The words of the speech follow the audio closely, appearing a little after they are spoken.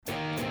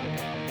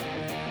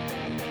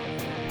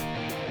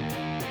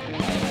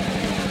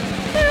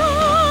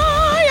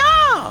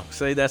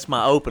See, that's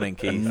my opening,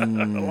 Keith. I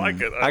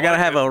like it. I got to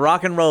have a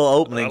rock and roll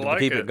opening I to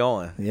keep like it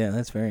going. Yeah,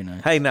 that's very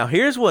nice. Hey, now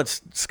here's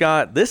what's,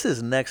 Scott, this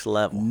is next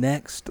level.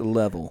 Next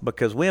level.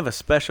 Because we have a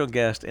special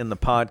guest in the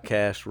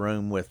podcast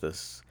room with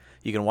us.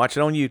 You can watch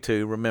it on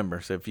YouTube, remember.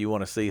 So if you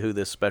want to see who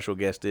this special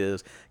guest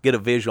is, get a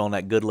visual on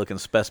that good-looking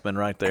specimen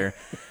right there.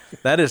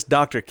 That is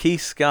Dr.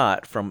 Keith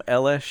Scott from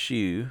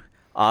LSU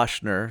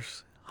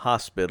Ochsner's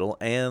Hospital.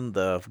 And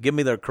give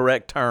me the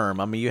correct term.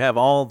 I mean, you have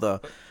all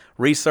the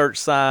research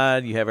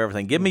side. You have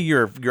everything. Give me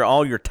your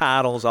all your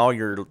titles, all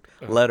your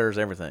letters,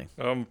 everything.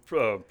 I'm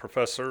a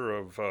professor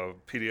of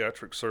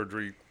pediatric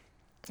surgery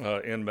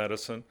and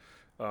medicine.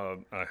 I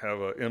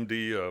have a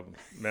MD,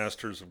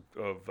 Masters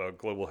of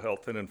Global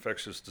Health and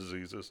Infectious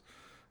Diseases,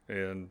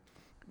 and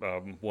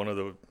one of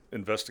the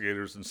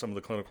investigators in some of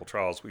the clinical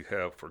trials we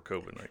have for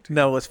COVID-19.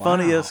 No, what's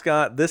funny is,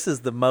 Scott, this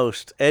is the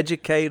most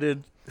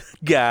educated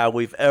guy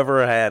we've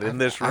ever had in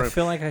this room. I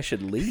feel like I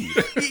should leave.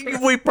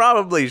 We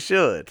probably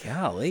should.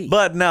 Golly.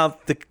 But now,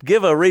 to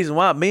give a reason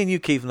why, me and you,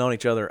 Keith, have known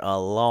each other a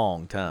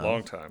long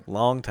time.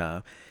 Long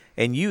time.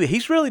 And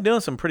he's really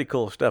doing some pretty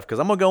cool stuff, because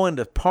I'm going to go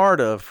into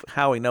part of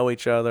how we know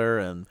each other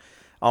and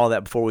all of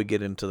that before we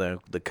get into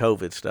the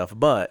COVID stuff.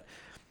 But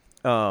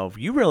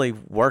you really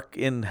work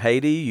in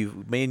Haiti.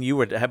 Me and you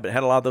had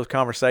a lot of those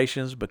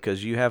conversations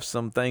because you have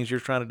some things you're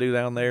trying to do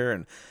down there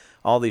and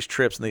all these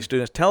trips and these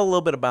students. Tell a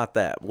little bit about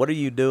that. What are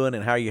you doing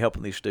and how are you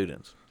helping these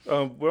students?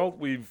 Well,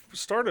 we've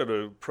started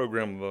a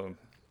program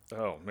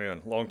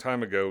long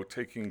time ago,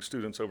 taking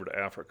students over to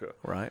Africa.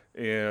 Right.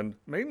 And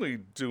mainly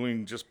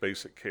doing just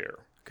basic care.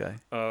 Okay.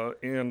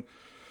 And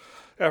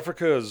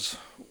Africa is,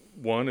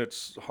 one,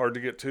 it's hard to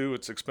get to,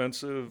 it's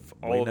expensive,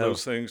 all of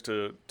those things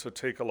to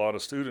take a lot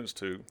of students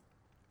to.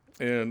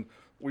 And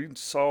we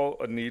saw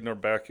a need in our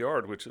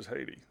backyard, which is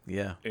Haiti.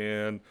 Yeah.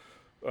 And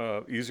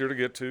easier to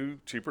get to,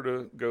 cheaper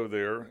to go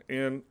there.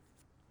 And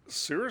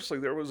seriously,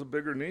 there was a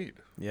bigger need.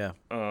 Yeah.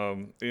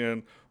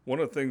 And one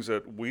of the things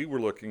that we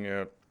were looking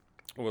at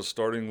was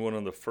starting one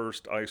of the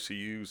first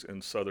ICUs in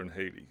southern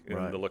Haiti, in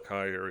the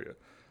Lakai area.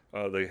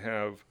 They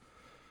have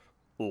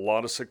a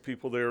lot of sick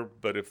people there,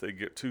 but if they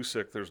get too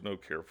sick, there's no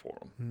care for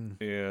them.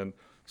 And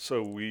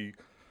so we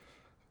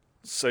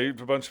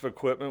saved a bunch of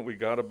equipment. We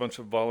got a bunch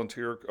of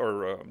volunteer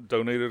or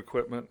donated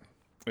equipment,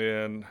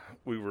 and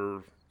we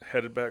were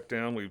headed back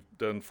down. We've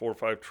done 4 or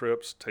 5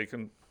 trips,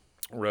 taken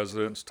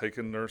residents,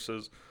 taken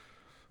nurses,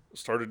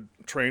 started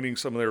training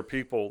some of their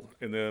people,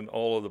 and then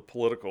all of the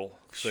political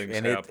things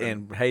happen.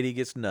 And Haiti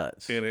gets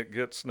nuts. And it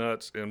gets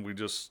nuts, and we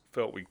just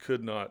felt we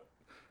could not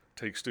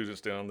take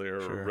students down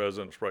there or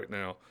residents right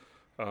now.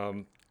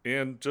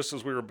 And just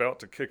as we were about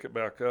to kick it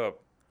back up,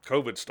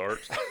 COVID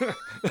starts.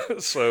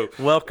 So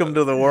welcome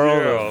to the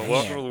world. Yeah,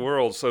 welcome to the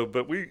world. So,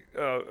 but we,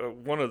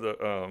 one of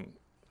the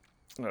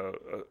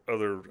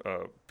other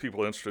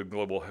people interested in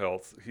global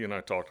health, he and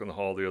I talked in the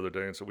hall the other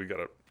day, and so we got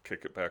to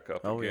kick it back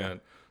up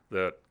again.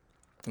 That,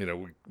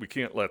 we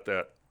can't let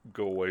that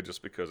go away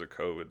just because of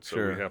COVID. So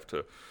we have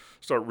to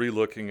start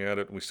re-looking at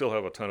it. And we still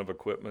have a ton of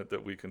equipment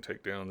that we can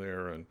take down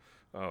there and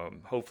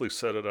hopefully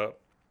set it up.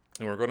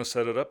 And we're going to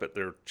set it up at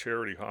their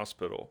charity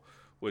hospital,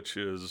 which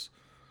is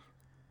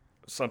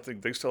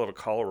something, they still have a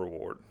cholera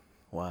ward.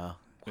 Wow.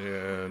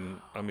 And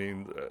I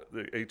mean,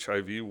 the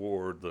HIV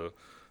ward,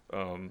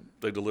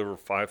 they deliver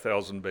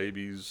 5,000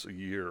 babies a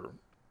year.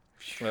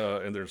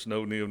 And there's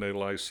no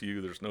neonatal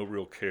ICU. There's no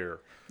real care.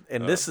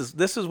 And this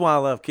is why I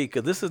love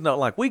Kika. This is not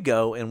like we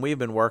go and we've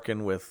been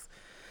working with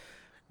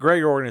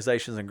great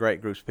organizations and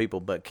great groups of people,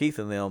 but Keith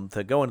and them,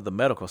 to go into the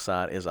medical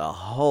side is a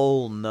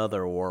whole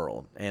nother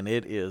world, and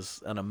it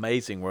is an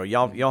amazing world.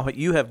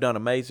 You have done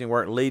amazing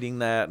work leading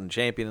that and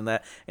championing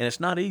that, and it's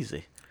not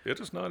easy. It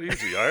is not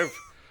easy.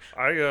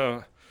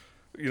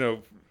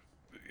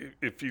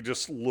 If you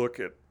just look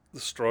at the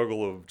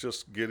struggle of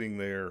just getting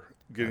there,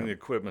 getting the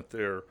equipment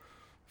there,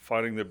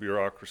 fighting the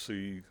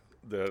bureaucracy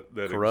that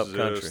corrupt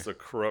exists, the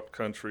corrupt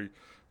country.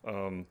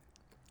 When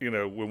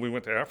we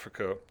went to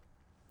Africa,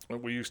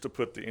 we used to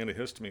put the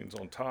antihistamines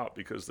on top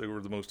because they were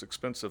the most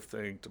expensive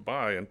thing to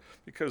buy, and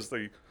because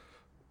they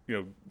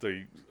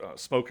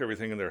smoke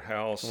everything in their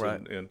house,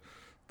 and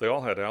they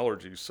all had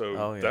allergies,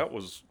 so that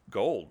was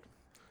gold.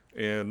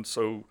 And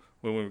so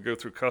when we would go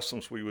through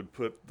customs, we would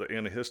put the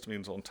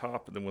antihistamines on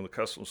top, and then when the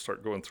customs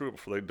start going through it,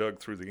 before they dug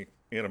through the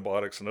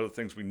antibiotics and other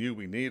things we knew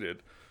we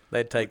needed,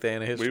 they'd take the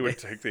antihistamines. We would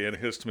take the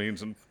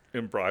antihistamines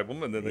and bribe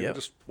them, and then they would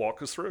just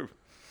walk us through.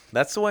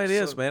 That's the way it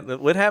is, man.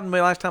 What happened to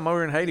me last time I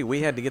were in Haiti,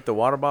 we had to get the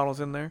water bottles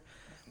in there.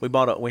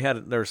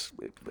 There's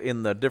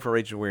in the different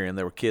regions we were in,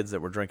 there were kids that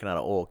were drinking out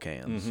of oil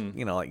cans,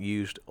 like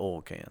used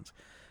oil cans.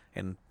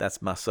 And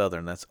that's my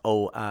Southern, that's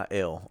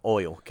OIL,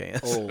 oil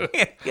cans.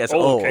 Yes,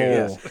 oil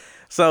cans. Yeah.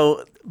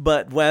 So,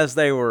 but as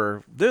they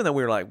were doing that,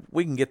 we were like,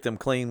 we can get them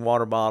clean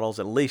water bottles,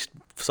 at least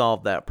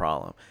solve that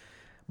problem.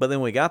 But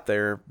then we got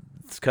there,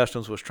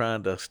 Customs was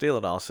trying to steal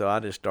it all, so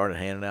I just started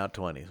handing out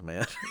 20s,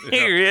 man.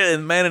 Yeah.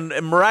 and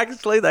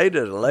miraculously, they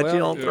just let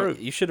you on through.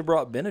 You should have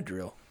brought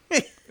Benadryl.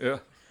 Yeah.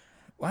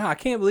 Wow, I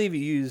can't bbelieve you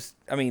used,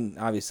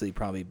 obviously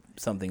probably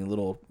something a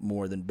little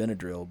more than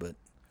Benadryl, but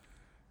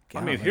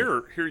I mean,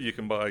 here you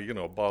can buy,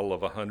 a bottle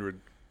of 100,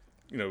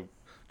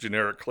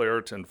 generic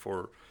Claritin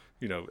for,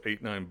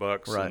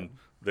 $8-9, Right. and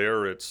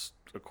there it's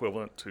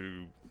equivalent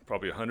to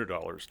probably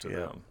 $100 to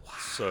them. Wow.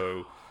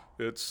 So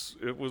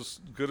it was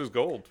good as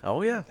gold.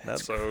 Oh yeah,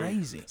 that's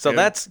crazy. So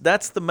that's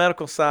the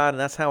medical side, and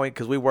that's how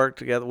because we work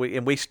together.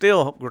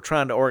 We're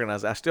trying to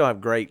organize. I still have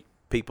great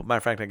people. Matter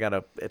of fact, I got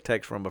a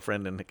text from a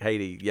friend in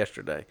Haiti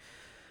yesterday.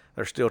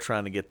 They're still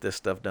trying to get this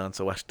stuff done,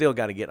 so I still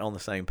got to get on the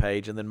same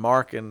page. And then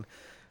Mark and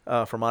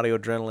from Audio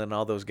Adrenaline and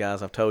all those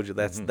guys, I've told you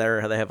that's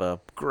there. They have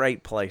a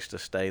great place to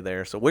stay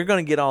there. So we're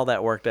going to get all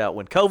that worked out.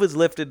 When COVID's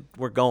lifted,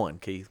 we're going,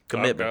 Keith.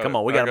 Commitment. Come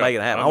on, we got to make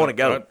it happen. I want to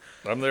go.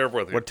 I'm there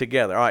with you. We're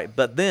together. All right.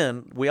 But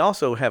then we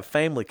also have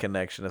family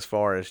connection as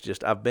far as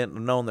just I've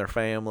known their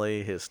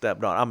family, his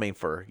stepdaughter,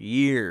 for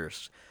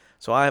years.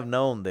 So I have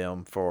known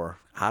them for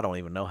I don't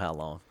even know how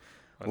long.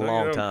 I know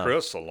long you know time.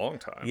 Chris, a long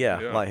time. Yeah,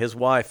 like his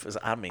wife is,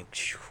 I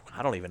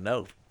don't even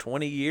know,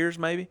 20 years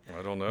maybe?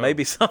 I don't know.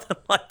 Maybe something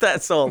like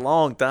that, so a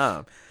long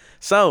time.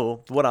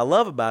 So what I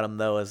love about him,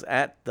 though, is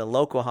at the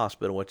local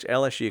hospital, which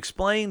LSU,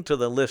 explained to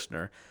the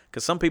listener,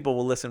 because some people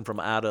will listen from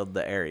out of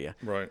the area.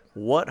 Right.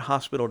 What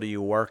hospital do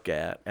you work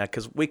at?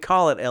 Because we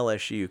call it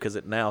LSU because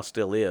it now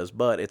still is,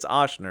 but it's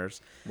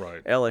Ochsner's.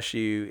 Right.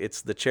 LSU,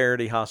 it's the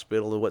charity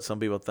hospital, what some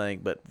people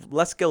think. But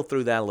let's go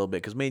through that a little bit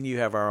because me and you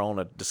have our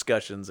own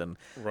discussions and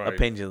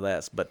opinions of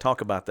that. But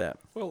talk about that.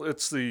 Well,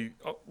 it's the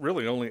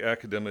really only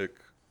academic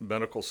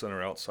medical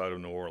center outside of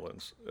New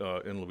Orleans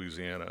in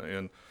Louisiana,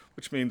 and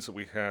which means that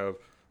we have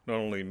not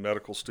only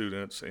medical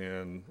students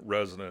and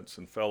residents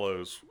and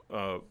fellows,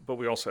 but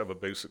we also have a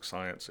basic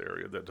science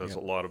area that does a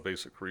lot of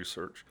basic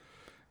research.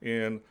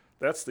 And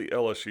that's the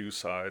LSU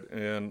side.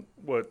 And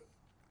what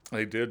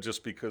they did,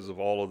 just because of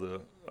all of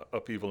the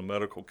upheaval in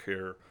medical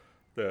care,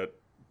 that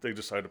they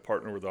decided to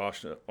partner with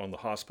Ochsner on the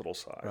hospital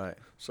side. Right.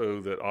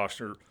 So that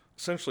Ochsner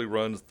essentially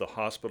runs the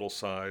hospital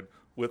side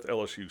with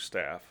LSU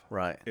staff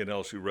Right. and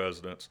LSU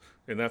residents.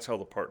 And that's how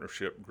the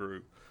partnership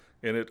grew.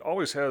 And it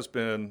always has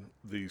been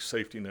the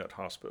safety net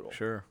hospital.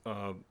 Sure.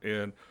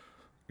 And,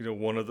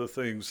 one of the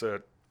things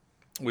that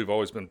we've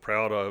always been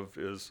proud of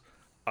is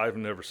I've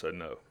never said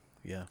no.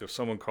 Yeah. If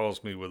someone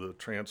calls me with a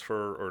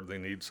transfer or they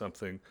need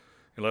something,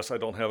 unless I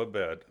don't have a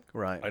bed,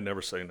 Right. I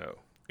never say no.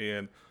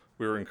 And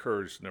we're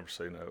encouraged to never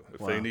say no. If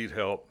they need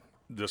help,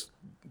 just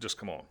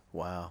come on.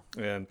 Wow.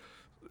 And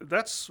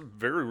that's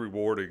very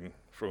rewarding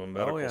from a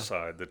medical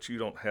side, that you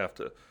don't have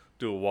to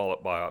do a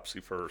wallet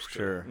biopsy first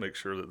to make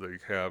sure that they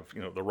have,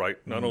 the right,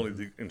 not only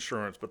the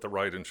insurance, but the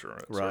right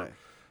insurance. Right.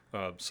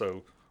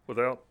 So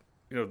without,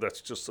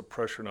 that's just the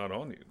pressure not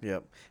on you.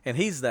 Yep. And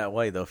he's that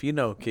way, though. If you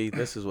know Keith,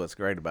 this is what's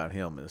great about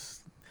him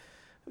is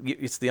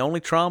it's the only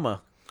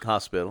trauma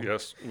hospital.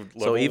 Yes.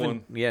 So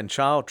even, in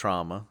child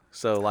trauma.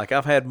 So, like,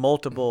 I've had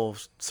multiple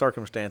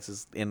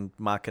circumstances in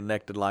my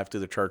connected life through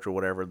the church or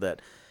whatever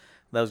that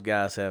those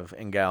guys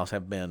and gals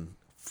have been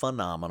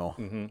phenomenal.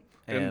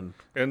 Mm-hmm.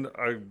 And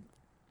I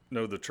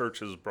know the church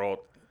has brought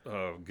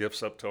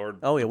gifts up to our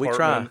we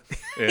try.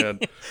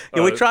 And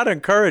we try to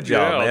encourage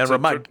y'all,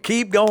 man.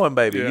 Keep going,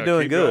 baby. You're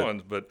doing good.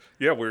 Going. But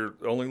we're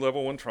only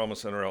level 1 trauma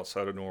center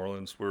outside of New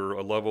Orleans. We're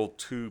a level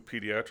 2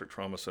 pediatric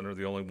trauma center,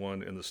 the only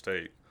one in the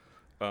state.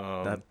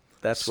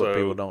 That's what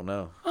people don't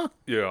know.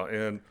 Yeah,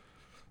 and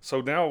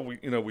so now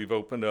we've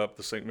opened up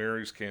the St.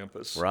 Mary's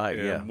campus. Right.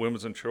 And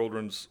Women's and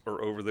Children's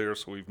are over there,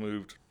 so we've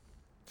moved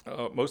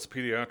most of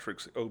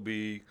pediatrics,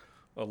 OB,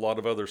 a lot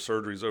of other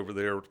surgeries over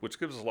there, which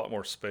gives us a lot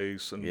more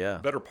space and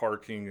better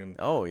parking and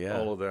all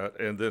of that.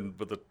 And then,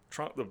 but the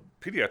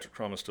pediatric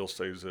trauma still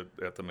stays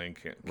at the main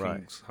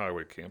Kings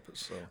Highway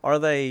campus. So. Are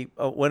they,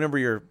 whenever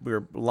you're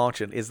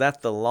launching, is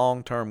that the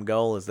long-term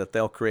goal, is that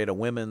they'll create a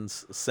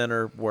women's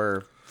center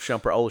where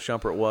old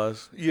Shumpert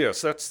was?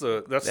 Yes, that's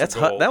the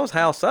goal. That was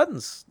Hal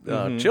Sutton's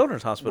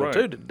children's hospital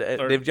too.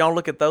 Did y'all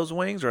look at those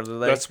wings, or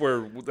did they? That's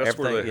where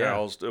they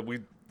housed.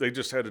 They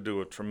just had to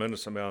do a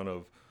tremendous amount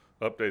of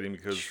updating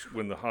because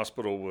when the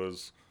hospital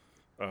was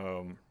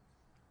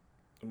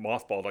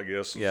mothballed, I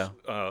guess.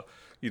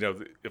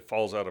 It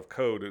falls out of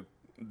code.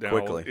 Now,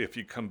 quickly. If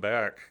you come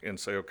back and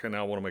say, okay,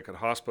 now I want to make it a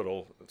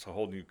hospital, it's a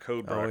whole new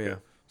code bracket.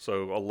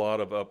 So a lot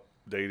of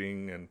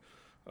updating and.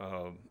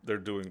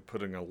 They're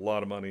putting a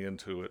lot of money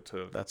into it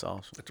that's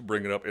awesome to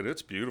bring it up, and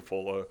it's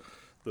beautiful.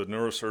 The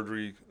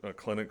neurosurgery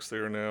clinics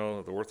there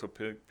now, the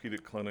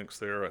orthopedic clinics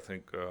there. I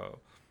think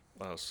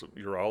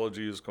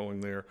urology is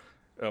going there.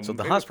 So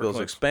the hospital's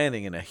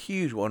expanding in a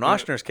huge way. When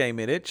Ochsner's came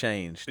in, it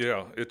changed.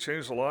 Yeah, it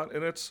changed a lot,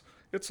 and it's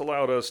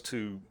allowed us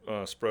to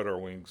spread our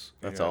wings.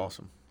 That's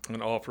awesome.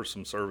 And offer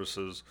some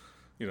services,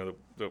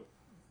 that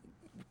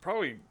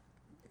probably.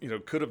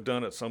 Could have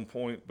done at some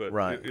point, but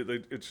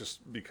it's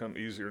just become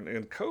easier.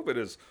 And COVID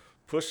has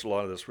pushed a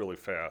lot of this really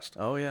fast.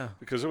 Oh, yeah.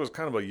 Because it was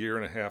kind of a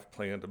 1.5-year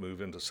plan to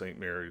move into St.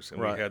 Mary's, and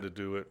we had to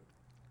do it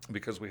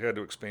because we had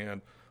to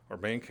expand our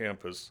main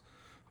campus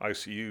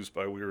ICUs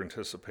by, we were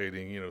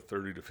anticipating,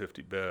 30 to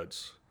 50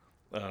 beds.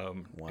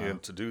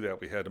 And to do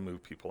that, we had to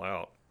move people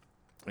out.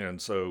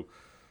 And so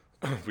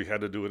we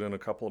had to do it in a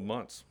couple of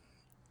months.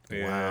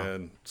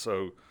 And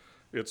so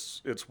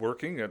it's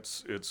working.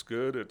 It's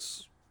good.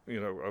 It's,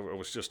 I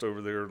was just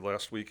over there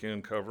last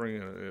weekend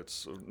covering.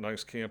 It's a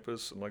nice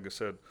campus, and like I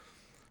said,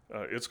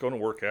 it's going to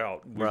work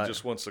out.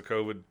 Just once the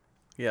COVID,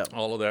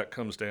 all of that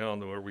comes down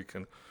to where we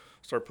can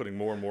start putting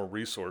more and more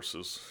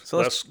resources,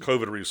 less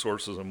COVID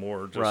resources and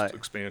more just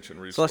expansion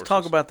resources. So let's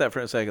talk about that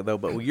for a second, though.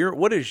 But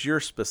what is your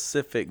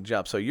specific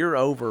job? So you're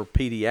over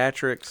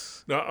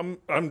pediatrics? No,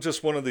 I'm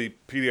just one of the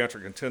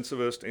pediatric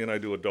intensivists, and I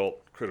do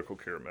adult critical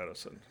care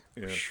medicine.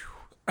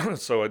 And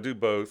so I do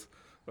both.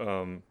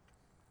 But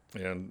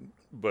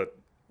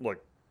like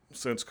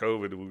since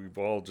COVID, we've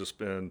all just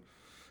been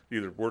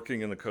either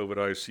working in the COVID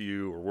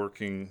ICU or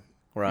working,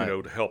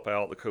 to help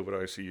out the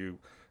COVID ICU.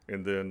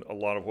 And then a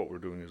lot of what we're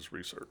doing is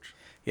research.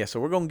 Yeah, so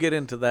we're going to get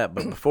into that.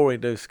 But before we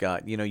do,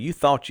 Scott, you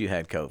thought you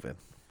had COVID.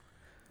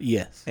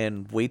 Yes.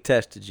 And we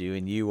tested you,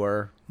 and you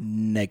were?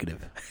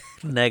 Negative.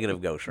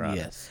 Negative, Ghost Rider.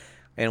 Yes.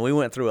 And we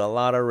went through a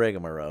lot of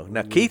rigmarole.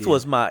 Now, Keith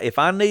was if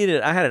I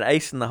had an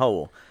ace in the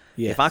hole.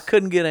 Yes. If I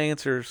couldn't get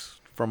answers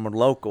from a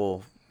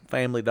local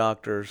family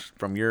doctors,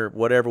 from your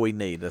whatever we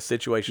need, the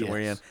situation we're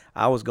in,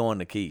 I was going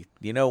to Keith.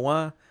 You know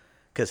why?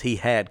 Because he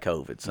had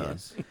COVID, son.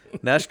 Yes.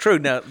 Now, that's true.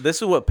 Now,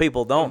 this is what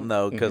people don't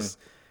know, because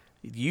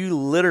you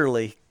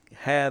literally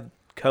had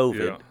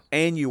COVID,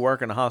 and you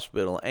work in a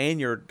hospital, and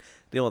you're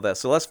dealing with that.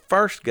 So let's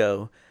first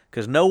go,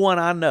 because no one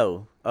I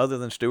know, other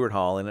than Stuart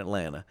Hall in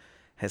Atlanta,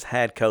 has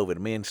had COVID.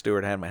 Me and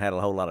Stuart haven't had a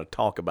whole lot of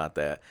talk about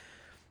that.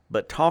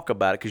 But talk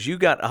about it, because you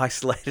got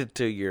isolated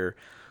to your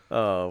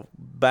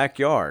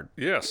backyard.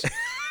 Yes.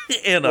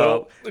 in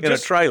a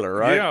trailer,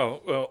 right? Yeah.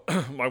 Well,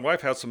 my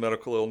wife had some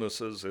medical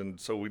illnesses, and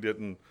so we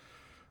didn't,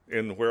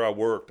 in where I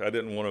worked, I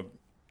didn't want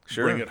to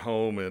bring it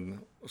home.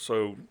 And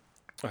so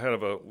we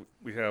have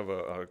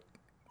a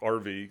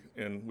RV,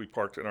 and we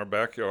parked it in our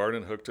backyard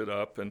and hooked it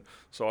up. And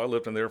so I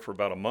lived in there for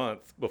about a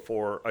month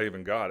before I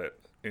even got it.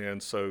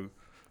 And so,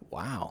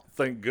 wow,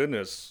 thank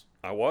goodness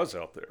I was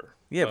out there.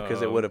 Yeah,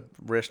 because it would have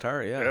risked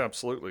her. Yeah,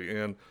 absolutely.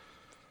 And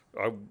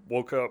I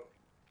woke up,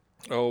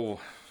 I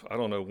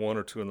don't know, 1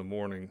 or 2 in the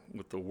morning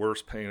with the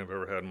worst pain I've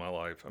ever had in my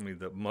life. I mean,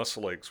 the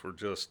muscle aches were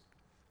just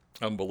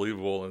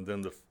unbelievable. And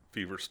then the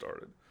fever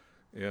started.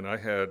 And I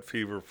had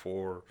fever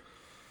for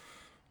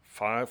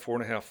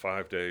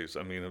 4.5 days.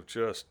 I mean, of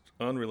just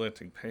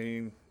unrelenting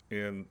pain.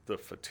 And the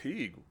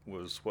fatigue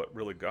was what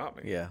really got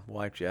me. Yeah,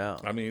 wiped you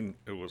out. I mean,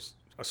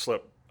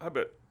 I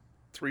bet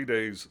 3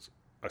 days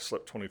I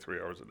slept 23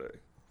 hours a day.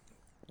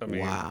 I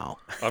mean, wow.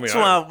 I mean,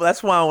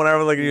 that's why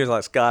whenever I look at you, it's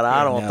like, Scott,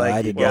 I don't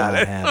think you got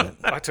it.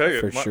 I tell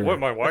you, sure. What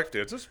my wife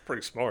did, this is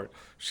pretty smart.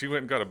 She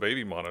went and got a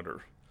baby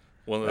monitor.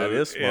 That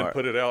is smart. And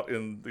put it out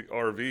in the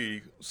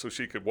RV so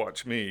she could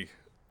watch me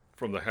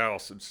from the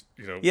house. And,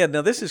 Yeah,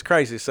 now this is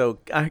crazy. So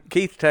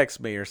Keith texted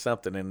me or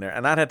something in there,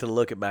 and I'd have to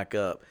look it back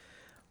up.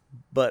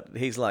 But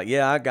he's like,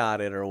 yeah, I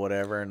got it or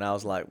whatever. And I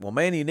was like, well,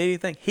 man, you need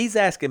anything? He's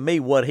asking me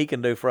what he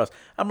can do for us.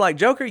 I'm like,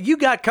 Joker, you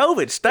got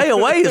COVID. Stay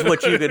away is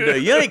what you can do.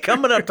 You ain't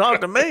coming up to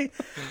talk to me.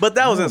 But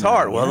that was his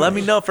heart. Well, let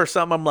me know for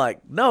something. I'm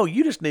like, no,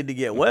 you just need to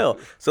get well.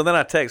 So then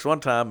I text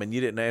one time, and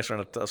you didn't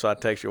answer. So I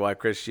text your wife,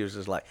 Chris. She was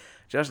just like,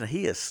 Justin,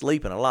 he is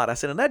sleeping a lot. I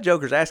said, and that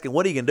Joker's asking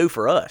what he can do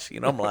for us.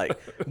 I'm like,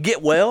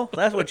 get well.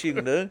 That's what you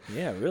can do.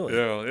 Yeah, really.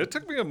 Yeah, it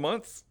took me a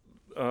month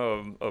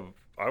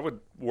I would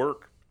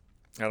work.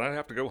 And I'd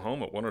have to go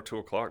home at 1 or 2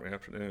 o'clock in the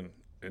afternoon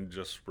and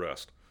just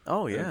rest.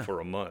 Oh, yeah. And for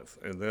a month.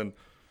 And then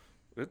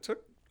it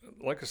took,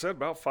 like I said,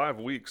 about 5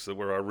 weeks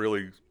where I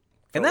really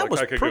felt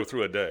I could go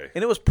through a day.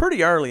 And it was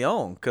pretty early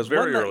on.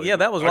 Very early. Yeah,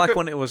 that was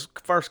when it was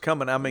first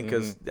coming. I mean,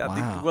 because I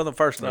think you were the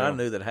first that I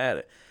knew that had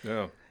it.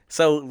 Yeah.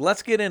 So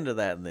let's get into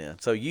that then.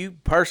 So you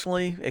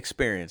personally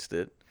experienced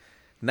it.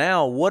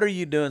 Now, what are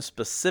you doing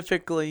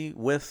specifically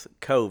with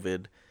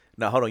COVID?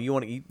 Now, hold on. You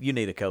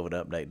need a COVID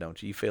update,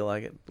 don't you? You feel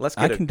like it?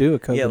 I can do a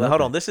COVID update. Yeah,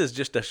 hold on. This is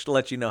just to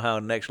let you know how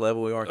next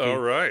level we are. All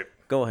right.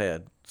 Go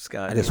ahead,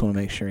 Scott. I just want to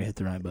make sure you hit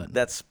the right button.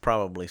 That's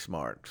probably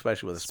smart,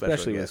 especially with a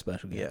special guest.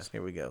 Yes,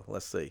 here we go.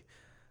 Let's see.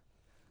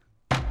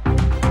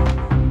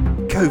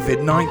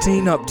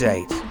 COVID-19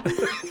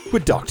 update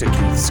with Dr.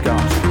 Keith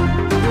Scott.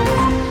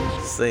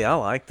 See, I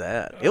like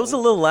that. It was a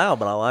little loud,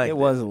 but I like it. It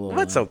was a little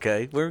That's loud.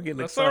 okay. We were getting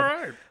That's excited.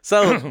 all right.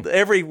 So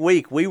every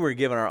week we were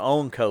giving our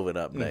own COVID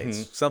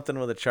updates. Something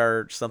with the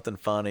church, something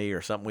funny,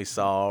 or something we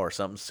saw, or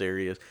something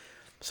serious.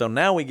 So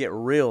now we get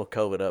real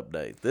COVID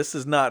updates. This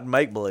is not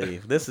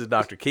make-believe. This is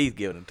Dr. Keith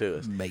giving it to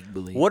us.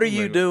 Make-believe. What are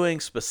you doing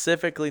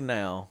specifically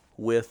now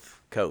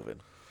with COVID?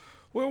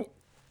 Well,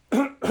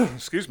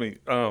 excuse me.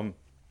 For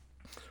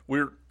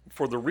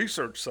the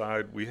research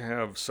side, we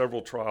have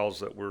several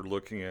trials that we're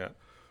looking at.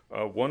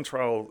 One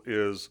trial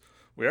is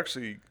we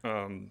actually,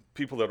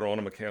 people that are on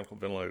a mechanical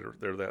ventilator,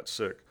 they're that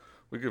sick.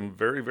 We give them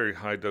very, very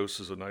high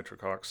doses of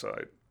nitric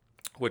oxide,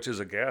 which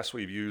is a gas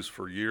we've used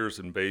for years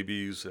in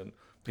babies and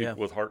people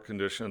with heart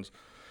conditions.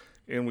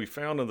 And we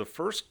found in the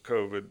first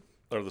COVID,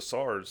 or the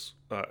SARS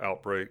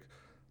outbreak,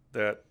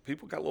 that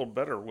people got a little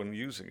better when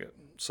using it.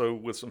 So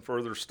with some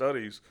further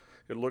studies,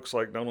 it looks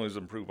like not only does it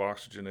improve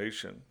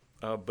oxygenation,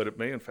 but it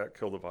may in fact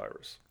kill the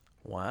virus.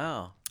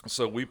 Wow.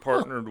 So we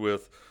partnered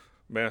with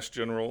Mass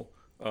General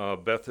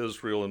Beth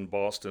Israel in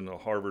Boston, a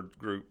Harvard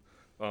group,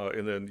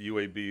 and then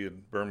UAB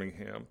in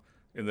Birmingham,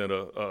 and then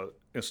a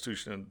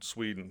institution in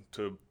Sweden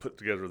to put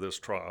together this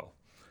trial.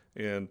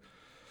 And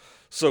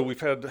so we've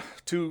had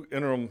 2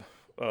 interim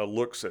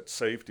looks at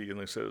safety, and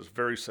they said it's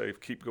very safe,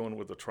 keep going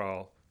with the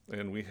trial.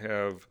 And we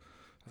have,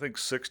 I think,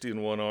 60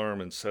 in one arm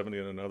and 70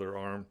 in another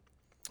arm.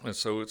 And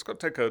so it's going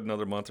to take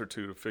another month or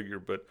 2 to figure,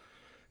 but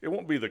it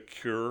won't be the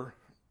cure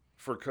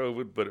for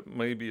COVID, but it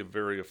may be a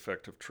very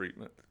effective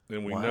treatment.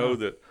 And we know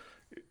that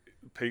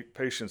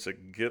patients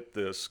that get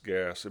this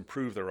gas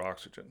improve their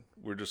oxygen.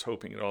 We're just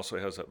hoping it also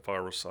has that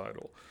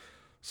virucidal.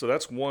 So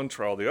that's one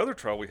trial. The other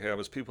trial we have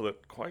is people that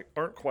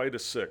aren't quite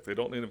as sick. They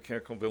don't need a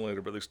mechanical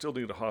ventilator, but they still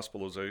need a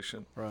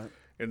hospitalization. Right.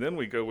 And then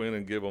we go in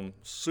and give them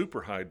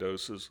super high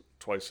doses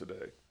twice a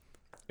day,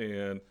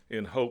 and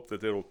in hope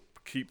that it'll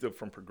keep them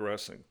from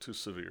progressing to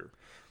severe.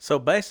 So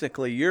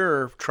basically,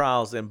 your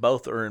trials in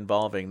both are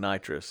involving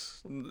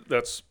nitrous.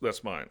 That's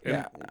mine.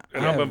 And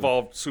I'm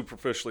involved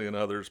superficially in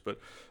others, but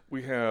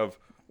we have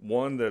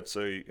one that's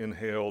a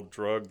inhaled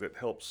drug that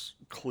helps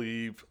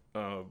cleave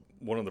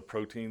one of the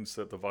proteins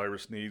that the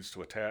virus needs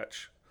to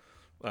attach.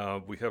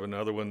 We have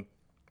another one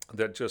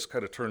that just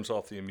kind of turns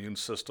off the immune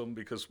system,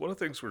 because one of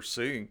the things we're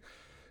seeing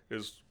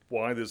is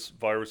why this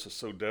virus is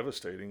so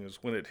devastating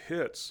is when it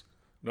hits,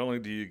 not only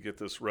do you get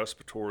this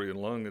respiratory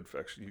and lung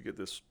infection, you get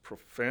this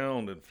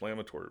profound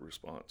inflammatory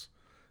response.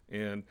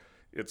 And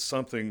it's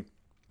something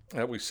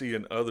that we see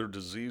in other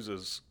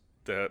diseases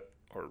that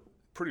are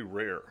pretty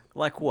rare.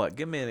 Like what?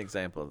 Give me an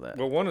example of that.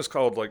 Well, one is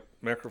called like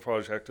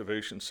macrophage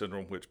activation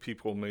syndrome, which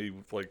people may,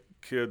 like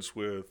kids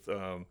with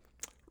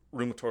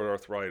rheumatoid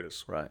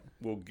arthritis,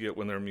 will get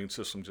when their immune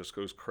system just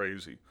goes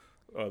crazy.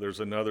 There's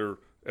another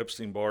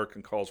Epstein-Barr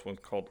can cause one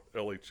called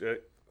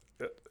HLH,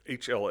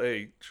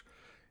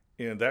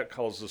 and that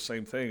causes the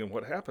same thing. And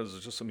what happens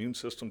is just the immune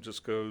system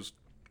just goes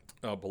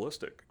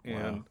ballistic.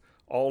 And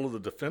all of the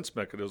defense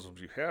mechanisms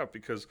you have,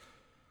 because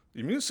the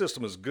immune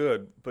system is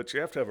good, but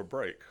you have to have a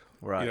break.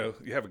 Right. You know,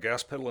 you have a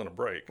gas pedal and a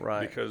brake,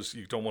 because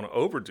you don't want to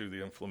overdo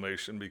the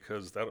inflammation,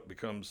 because that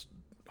becomes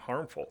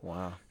harmful.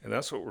 Wow. And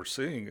that's what we're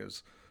seeing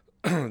is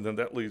then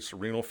that leads to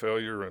renal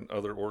failure and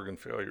other organ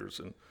failures.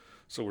 And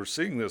so we're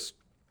seeing this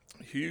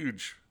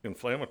huge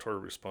inflammatory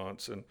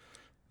response. And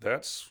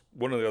that's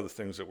one of the other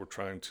things that we're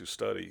trying to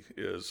study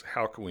is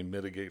how can we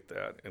mitigate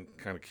that and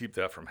kind of keep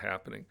that from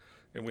happening.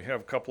 And we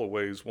have a couple of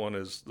ways. One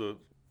is the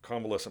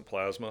convalescent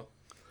plasma.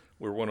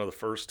 We're one of the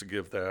first to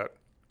give that.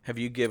 Have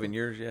you given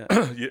yours yet?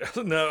 Yeah,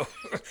 no.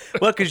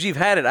 Well, because you've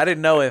had it. I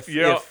didn't know if.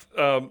 Yeah,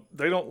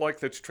 they don't like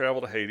that you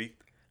travel to Haiti.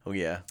 Oh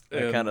yeah,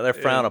 they're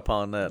frown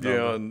upon that.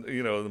 Yeah, and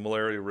you know the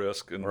malaria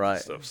risk and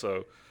stuff.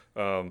 So,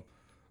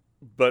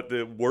 but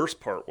the worst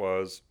part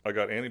was I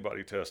got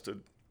antibody tested,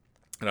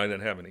 and I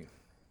didn't have any.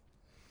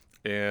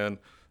 And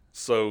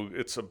so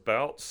it's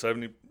about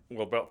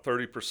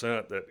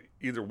 30% that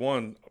either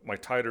one, my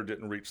titer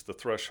didn't reach the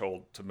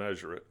threshold to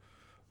measure it,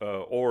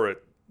 or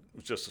it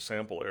was just a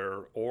sample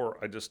error,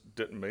 or I just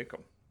didn't make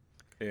them.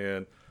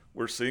 And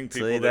we're seeing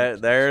people. See,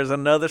 there's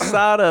another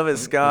side of it,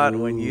 Scott.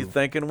 When you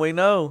thinking we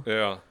know.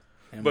 Yeah.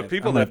 But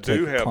people that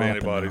do have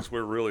antibodies,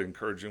 we're really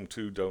encouraging them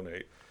to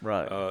donate.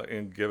 Right.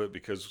 And give it,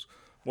 because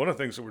one of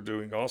the things that we're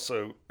doing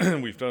also,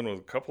 we've done with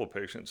a couple of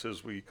patients,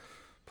 is we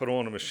put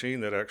on a machine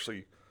that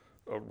actually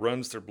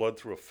runs their blood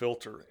through a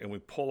filter, and we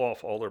pull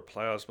off all their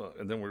plasma,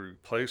 and then we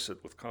replace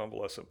it with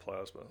convalescent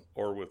plasma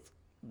or with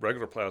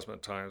regular plasma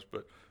at times,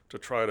 but to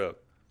try to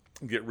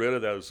get rid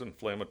of those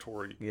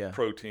inflammatory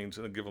proteins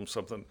and give them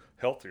something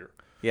healthier.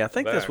 Yeah, I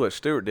think that's what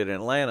Stuart did in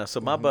Atlanta.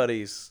 So my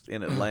buddy's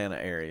in Atlanta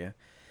area,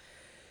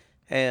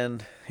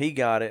 and he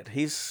got it.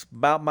 He's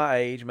about my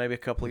age, maybe a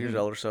couple of years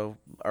older, so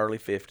early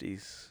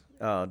 50s.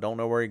 Don't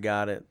know where he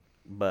got it,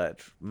 but,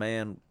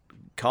 man,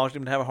 caused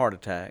him to have a heart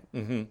attack.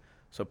 Mm-hmm.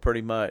 So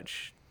pretty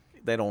much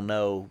they don't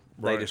know.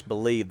 They just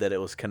believe that it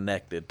was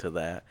connected to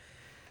that.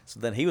 So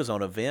then he was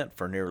on a vent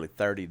for nearly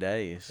 30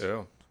 days.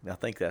 Yeah. I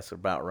think that's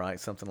about right,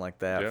 something like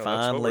that. Yeah,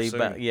 Finally, that's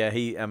what we're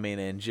seeing.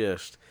 and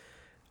just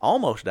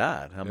almost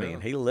died. I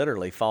mean, he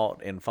literally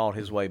fought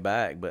his way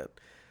back, but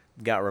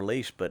got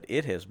released. But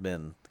it has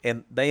been,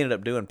 and they ended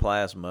up doing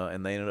plasma,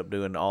 and they ended up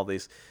doing all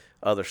these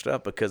other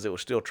stuff because it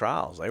was still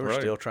trials. They were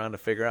still trying to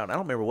figure out. I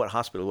don't remember what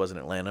hospital it was in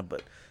Atlanta,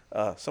 but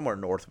somewhere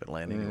north of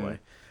Atlanta anyway.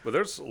 But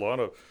there's a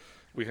lot of,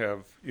 we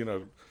have,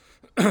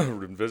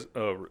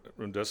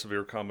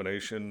 remdesivir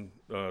combination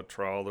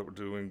trial that we're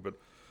doing, but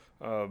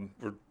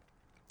we're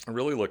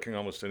really looking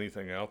almost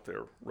anything out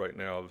there right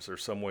now. Is there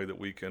some way that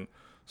we can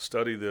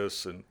study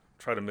this and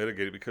try to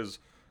mitigate it? Because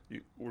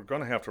we're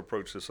going to have to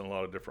approach this in a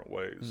lot of different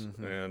ways.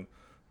 Mm-hmm. And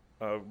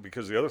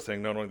because the other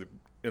thing, not only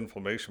the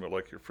inflammation, but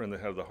like your friend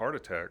that had the heart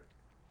attack,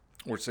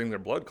 we're seeing their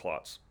blood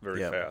clots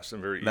very fast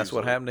and very easily. That's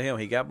what happened to him.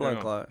 He got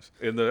blood clots.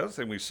 And the other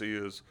thing we see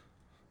is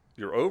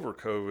you're over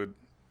COVID,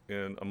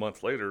 and a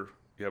month later,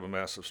 you have a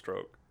massive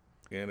stroke.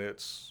 And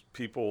it's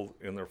people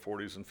in their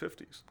 40s and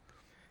 50s.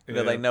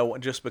 Do they know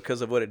just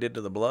because of what it did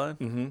to the blood?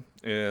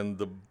 Mm-hmm.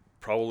 And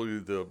probably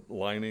the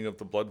lining of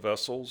the blood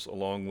vessels,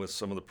 along with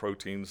some of the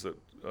proteins that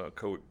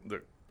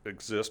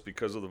exist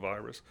because of the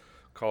virus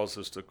cause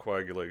us to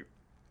coagulate.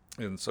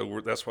 And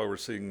so that's why we're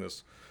seeing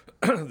this,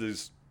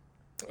 these,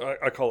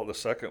 I call it the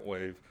second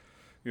wave.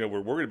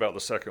 We're worried about the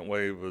second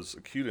wave as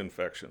acute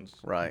infections.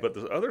 Right. But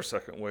the other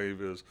second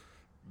wave is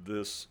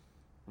this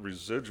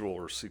residual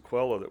or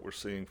sequela that we're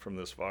seeing from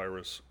this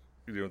virus,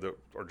 that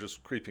are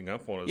just creeping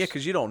up on us. Yeah,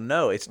 because you don't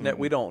know.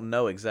 We don't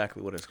know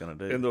exactly what it's going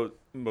to do. And the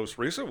most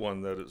recent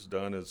one that it's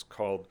done is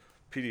called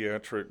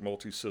pediatric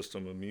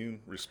multisystem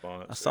immune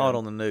response. I saw it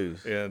on the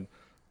news. And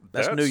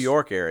that's New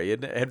York area.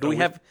 Do we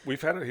have?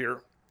 We've had it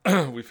here.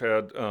 We've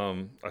had,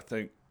 I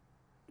think,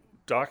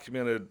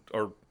 documented,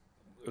 or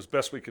as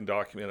best we can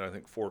document, I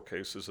think 4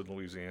 cases in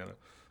Louisiana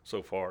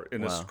so far,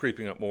 and it's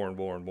creeping up more and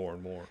more and more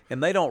and more.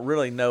 And they don't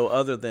really know,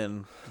 other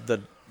than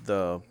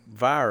the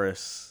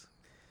virus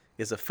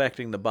is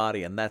affecting the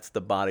body, and that's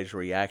the body's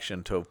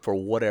reaction to for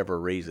whatever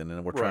reason,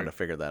 and we're trying to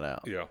figure that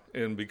out. Yeah,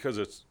 and because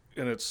it's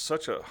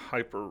such a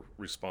hyper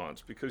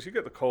response, because you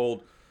get the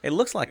cold. It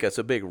looks like it's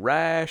a big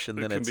rash, and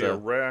then it can be a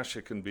rash.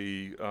 It can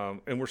be,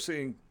 and we're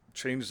seeing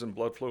changes in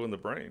blood flow in the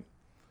brain,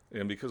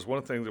 and because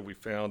one thing that we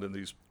found in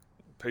these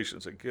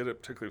patients that get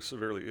it, particularly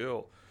severely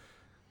ill,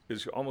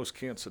 is you almost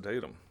can't sedate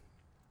them,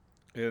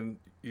 and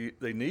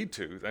they need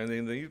to, and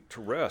they need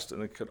to rest,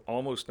 and they could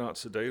almost not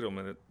sedate them,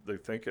 and they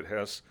think it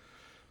has.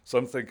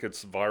 Some think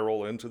it's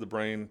viral into the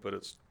brain, but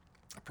it's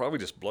probably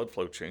just blood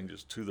flow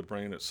changes to the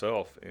brain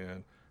itself,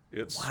 and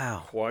it's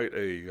quite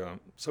a.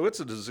 So it's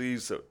a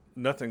disease that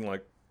nothing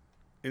like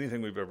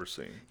anything we've ever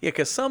seen. Yeah,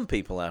 because some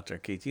people out there,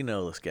 Keith,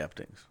 the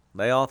skeptics,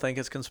 they all think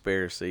it's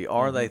conspiracy,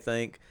 or they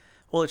think,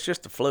 well, it's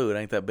just the flu. It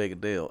ain't that big a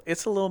deal.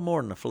 It's a little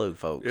more than the flu,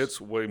 folks. It's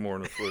way more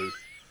than the flu.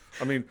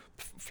 I mean,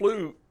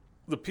 flu.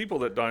 The people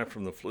that die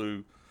from the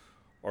flu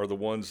are the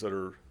ones that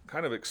are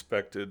kind of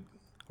expected.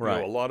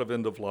 Right. A lot of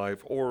end of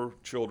life, or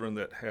children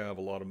that have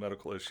a lot of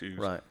medical issues.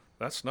 Right.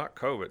 That's not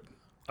COVID.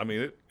 I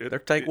mean,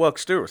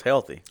 Stewart's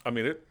healthy. I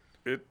mean,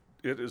 it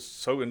is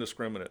so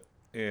indiscriminate,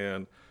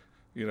 and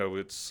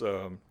it's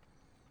so.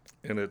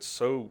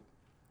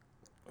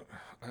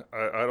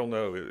 I don't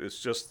know.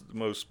 It's just the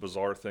most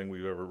bizarre thing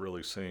we've ever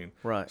really seen.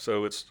 Right.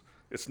 So it's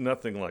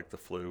nothing like the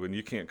flu, and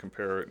you can't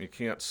compare it, and you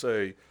can't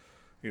say,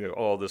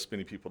 this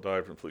many people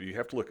died from the flu. You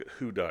have to look at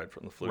who died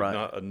from the flu,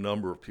 not a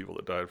number of people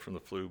that died from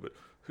the flu, but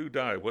who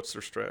died? What's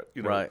their strat?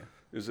 Right.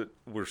 Is it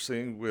we're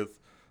seeing with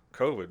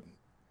COVID,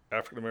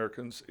 African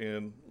Americans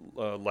and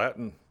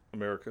Latin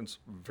Americans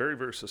very,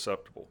 very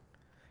susceptible.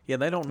 Yeah,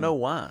 they don't know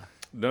why.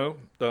 No,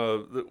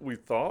 we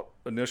thought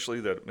initially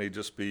that it may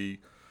just be,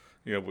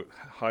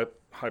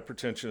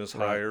 hypertension is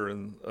higher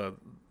in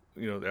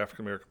the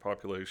African American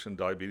population,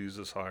 diabetes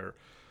is higher.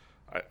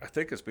 I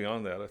think it's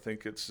beyond that. I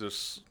think it's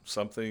just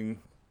something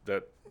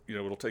that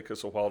it'll take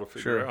us a while to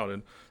figure out.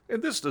 And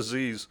this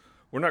disease,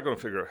 we're not going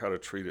to figure out how to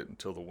treat it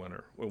until the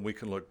winter, when we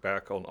can look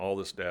back on all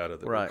this data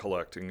that we're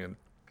collecting. And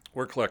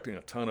we're collecting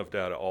a ton of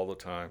data all the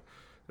time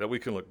that we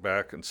can look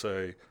back and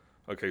say,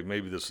 okay,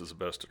 maybe this is the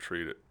best to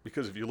treat it.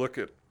 Because if you look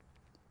at,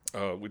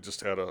 we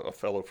just had a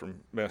fellow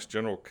from Mass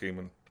General came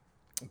in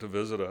to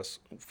visit us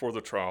for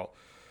the trial,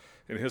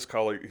 and his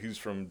colleague, he's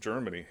from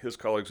Germany, his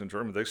colleagues in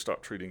Germany, they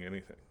stopped treating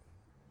anything.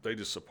 They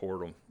just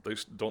support them. They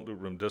don't do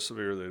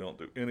remdesivir. They don't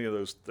do any of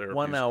those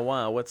therapies.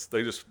 Why?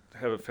 They just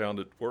haven't found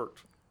it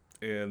worked,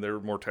 and their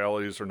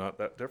mortalities are not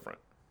that different.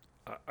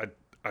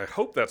 I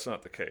hope that's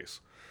not the case.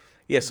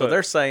 Yeah, so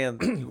they're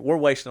saying we're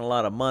wasting a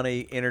lot of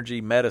money,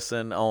 energy,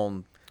 medicine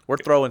on. We're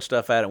throwing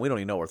stuff at it, and we don't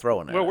even know what we're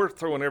throwing at it. Well, we're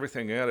throwing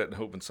everything at it and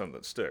hoping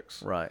something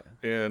sticks. Right.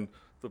 And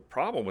the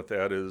problem with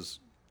that is,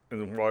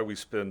 and why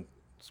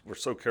we're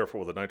so careful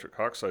with the nitric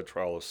oxide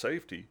trial of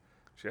safety,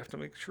 is you have to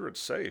make sure it's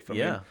safe. I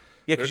mean,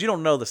 because you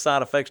don't know the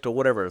side effects to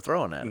whatever they're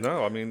throwing at it.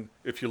 No, I mean,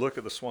 if you look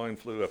at the swine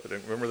flu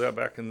epidemic, remember that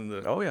back in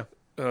the... Oh,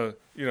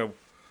 yeah.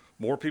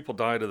 More people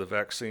died of the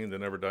vaccine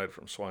than ever died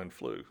from swine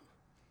flu.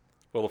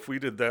 Well, if we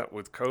did that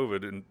with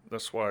COVID, and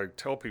that's why I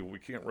tell people we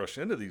can't rush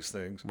into these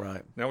things.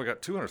 Right. Now we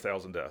got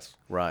 200,000 deaths.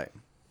 Right.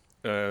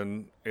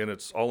 And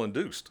it's all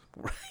induced.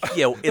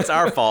 Yeah, it's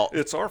our fault.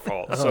 It's our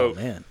fault. Oh,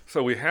 man.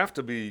 So we have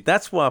to be...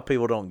 That's why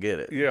people don't get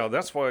it. Yeah,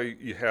 that's why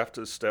you have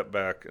to step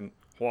back, and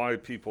why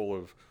people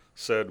have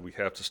said we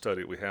have to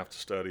study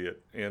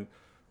it. And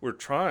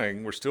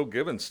we're still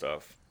giving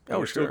stuff.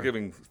 We're still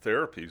giving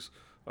therapies.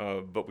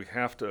 But we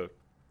have to,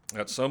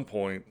 at some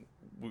point,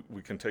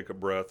 we can take a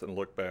breath and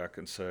look back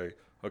and say,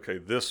 okay,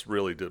 this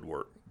really did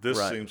work. This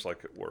seems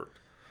like it worked.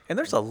 And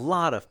there's a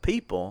lot of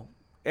people,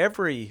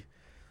 every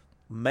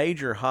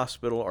major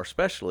hospital, or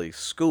especially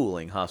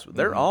schooling hospital,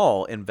 they're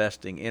all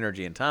investing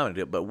energy and time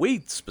into it. But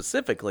we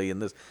specifically in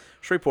this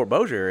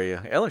Shreveport-Bossier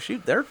area,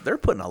 LSU, they're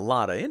putting a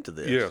lot into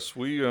this. Yes,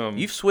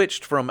 you've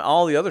switched from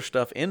all the other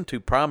stuff into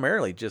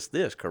primarily just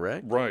this,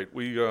 correct? Right.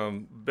 We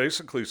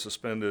basically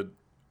suspended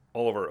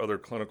all of our other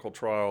clinical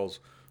trials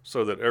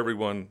so that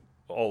everyone,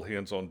 all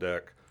hands on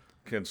deck,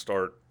 can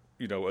start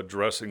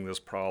addressing this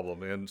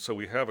problem. And so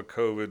we have a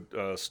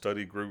COVID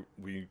study group.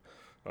 We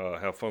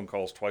have phone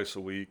calls twice a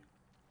week.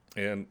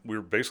 And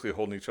we're basically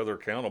holding each other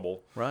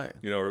accountable. Right.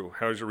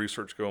 How's your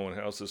research going?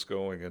 How's this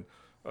going?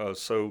 And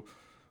so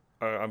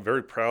I'm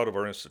very proud of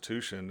our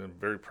institution and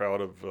very proud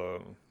of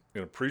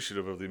and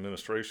appreciative of the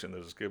administration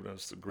that has given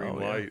us the green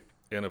light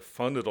and have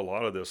funded a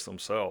lot of this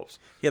themselves.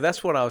 Yeah,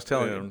 that's what I was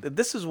telling you.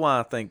 This is why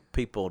I think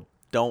people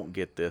don't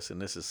get this,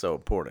 and this is so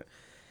important,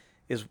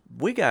 is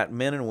we got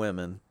men and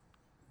women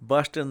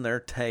busting their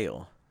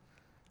tail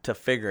to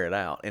figure it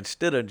out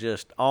instead of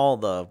just all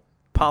the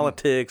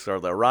politics or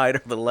the right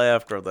or the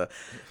left or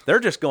they're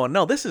just going,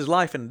 no, this is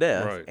life and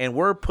death, and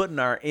we're putting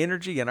our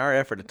energy and our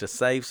effort to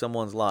save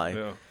someone's life.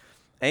 Yeah.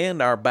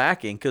 And our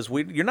backing, because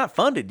you're not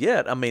funded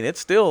yet. I mean, it's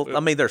still. I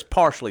mean, there's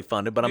partially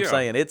funded, but I'm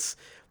saying it's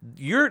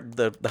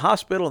the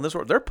hospital and this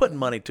world. They're putting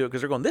money to it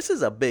because they're going. This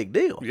is a big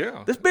deal.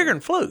 Yeah, this is bigger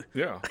than flu.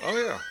 Yeah.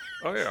 Oh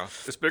yeah.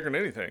 It's bigger than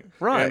anything.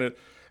 Right.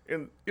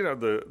 And you know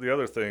the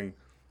other thing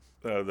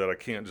that I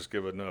can't just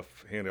give enough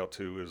handout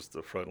to is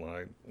the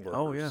frontline workers.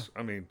 Oh yeah.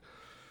 I mean,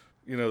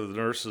 you know, the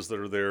nurses that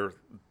are there.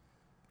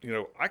 You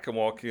know, I can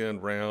walk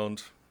in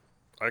round.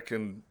 I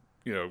can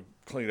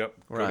clean up,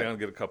 go down and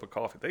get a cup of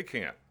coffee. They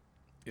can't.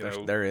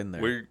 They're in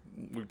there.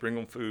 We bring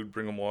them food,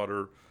 bring them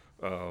water,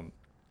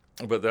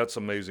 but that's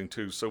amazing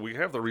too. So we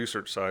have the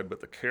research side, but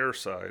the care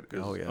side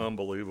is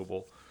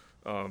unbelievable.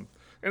 And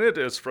it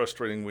is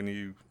frustrating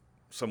when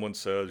someone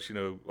says,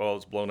 oh,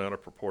 it's blown out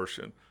of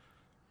proportion.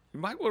 You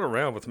might want to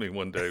round with me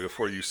one day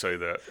before you say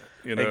that.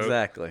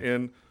 Exactly.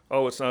 And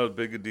it's not as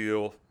big a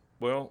deal.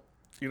 Well,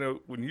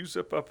 when you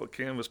zip up a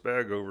canvas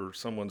bag over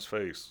someone's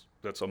face,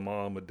 that's a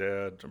mom, a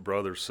dad, a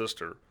brother,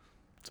 sister.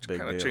 It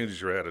kind of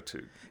changes your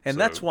attitude. And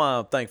that's why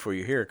I'm thankful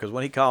you're here, because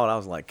when he called, I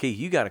was like, Keith,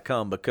 you got to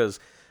come, because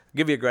I'll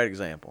give you a great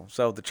example.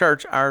 So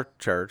our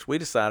church, we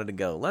decided to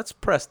go, let's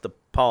press the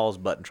pause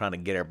button trying to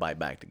get everybody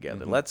back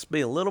together. Mm-hmm. Let's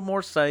be a little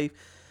more safe,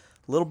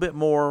 a little bit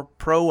more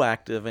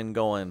proactive in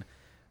going,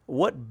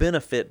 what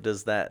benefit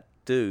does that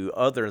do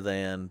other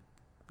than,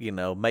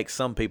 make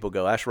some people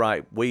go, that's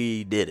right,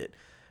 we did it.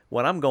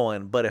 When I'm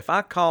going, but if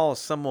I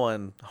cause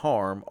someone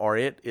harm or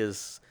it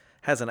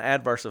has an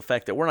adverse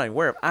effect that we're not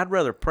aware of, I'd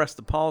rather press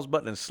the pause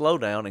button and slow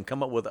down and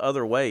come up with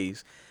other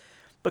ways,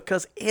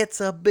 because it's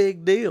a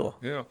big deal.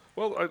 Yeah.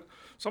 Well,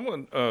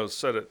 someone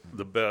said it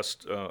the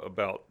best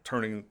about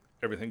turning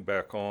everything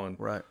back on.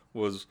 Right.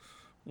 Was,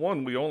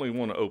 one, we only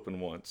want to open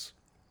once.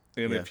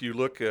 And if you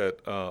look at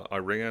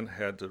Iran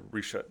had to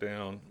reshut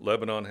down,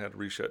 Lebanon had to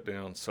reshut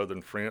down,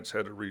 southern France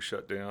had to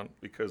reshut down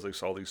because they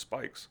saw these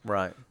spikes.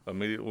 Right.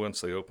 Immediately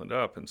once they opened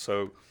up. And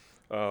so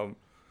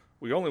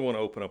we only want to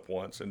open up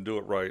once and do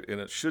it right,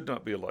 and it should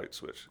not be a light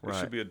switch. It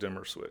should be a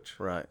dimmer switch.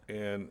 Right.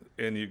 And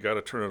you got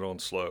to turn it on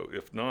slow.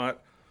 If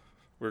not,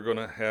 we're going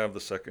to have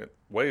the second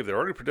wave. They're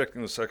already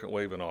predicting the second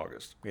wave in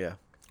August. Yeah.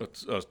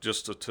 It's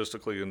just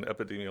statistically and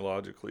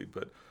epidemiologically,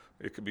 but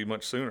it could be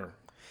much sooner.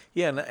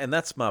 Yeah, and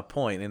that's my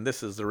point, and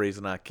this is the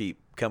reason I keep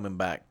coming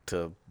back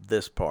to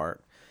this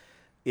part,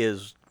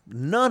 is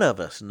none of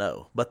us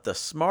know, but the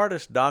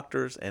smartest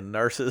doctors and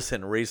nurses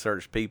and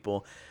research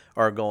people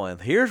are going,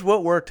 here's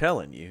what we're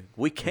telling you.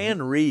 We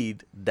can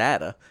read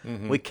data.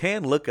 Mm-hmm. We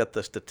can look at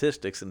the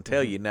statistics and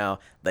tell you now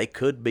they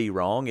could be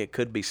wrong. It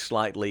could be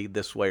slightly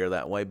this way or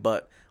that way,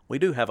 but we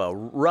do have a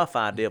rough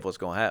idea of what's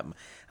going to happen.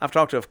 I've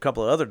talked to a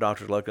couple of other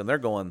doctors locally, and they're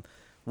going,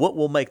 what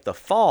will make the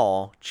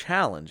fall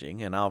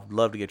challenging, and I'd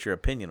love to get your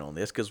opinion on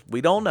this because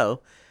we don't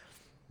know,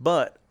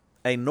 but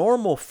a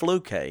normal flu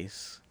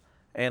case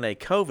and a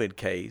COVID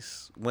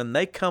case, when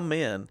they come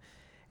in,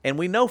 and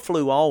we know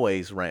flu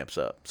always ramps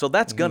up, so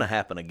that's going to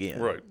happen again.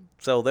 Right.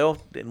 So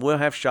we'll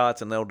have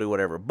shots and they'll do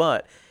whatever,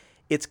 but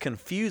it's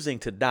confusing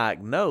to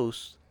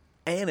diagnose,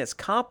 and it's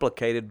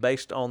complicated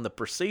based on the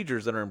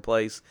procedures that are in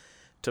place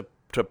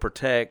to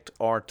protect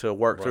or to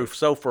work through.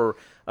 So for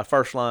a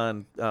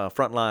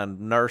frontline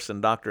nurse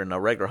and doctor in a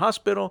regular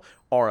hospital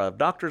or a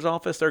doctor's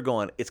office, they're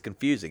going, it's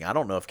confusing. I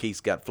don't know if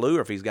he's got flu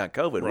or if he's got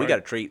COVID. We got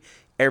to treat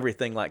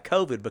everything like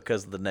COVID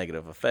because of the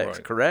negative effects,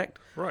 correct?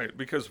 Right,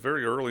 because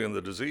very early in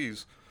the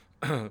disease,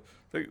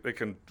 they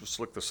can just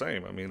look the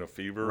same. I mean, a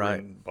fever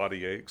and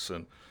body aches.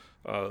 And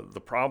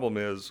the problem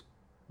is,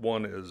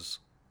 one is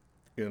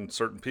in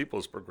certain people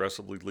is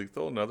progressively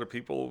lethal, and other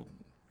people,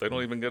 they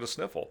don't even get a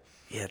sniffle.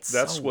 Yeah,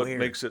 That's so what weird.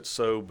 Makes it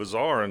so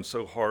bizarre and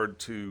so hard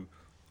to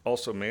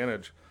also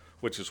manage,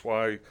 which is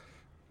why,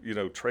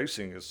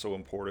 tracing is so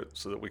important,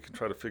 so that we can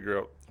try to figure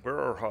out where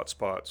are our hot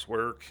spots,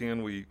 where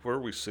are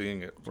we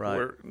seeing it,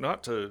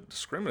 not to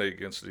discriminate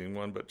against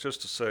anyone, but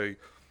just to say,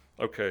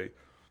 okay,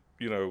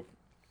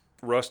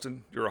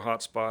 Ruston, you're a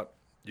hot spot,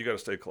 you got to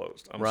stay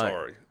closed. I'm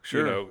sorry.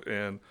 Sure.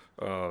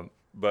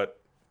 But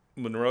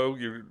Monroe,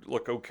 you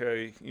look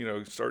okay,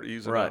 start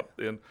easing up.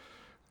 And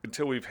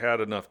until we've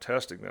had enough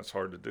testing, that's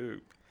hard to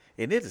do.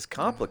 And it is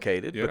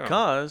complicated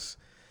because,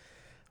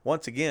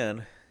 once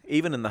again,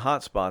 even in the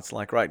hot spots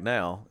like right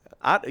now,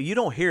 you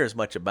don't hear as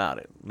much about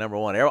it. Number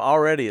one,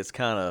 already it's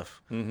kind of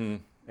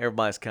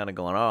everybody's kind of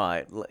going, all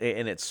right,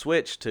 and it's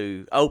switched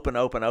to open,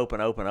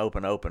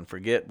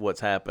 forget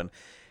what's happened.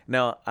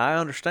 Now, I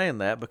understand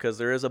that because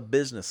there is a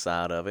business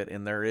side of it,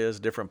 and there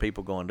is different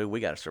people going, dude, we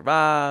got to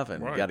survive,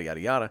 and yada, yada,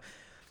 yada.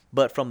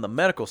 But from the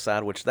medical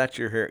side, which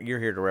you're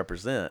here to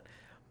represent,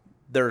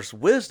 there's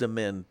wisdom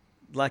in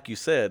like you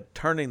said,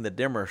 turning the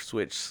dimmer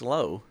switch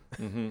slow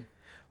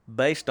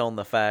based on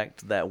the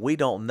fact that we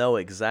don't know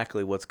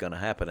exactly what's going to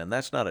happen. And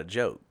that's not a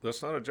joke.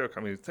 That's not a joke.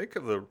 I mean, think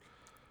of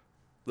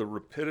the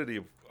rapidity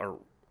of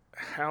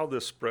how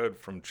this spread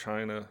from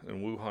China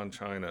and Wuhan,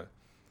 China,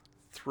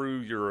 through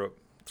Europe,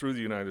 through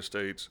the United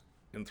States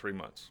in 3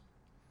 months.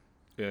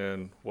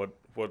 And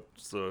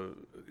what's the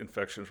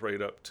infections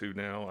rate up to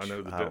now? I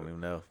know I don't even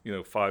know.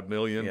 5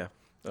 million. Yeah.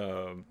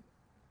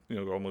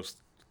 Almost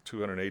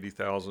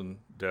 280,000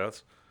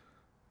 deaths.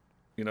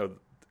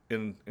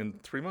 In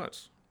 3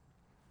 months.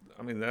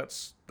 I mean,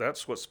 that's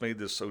what's made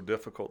this so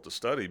difficult to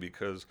study,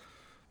 because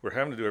we're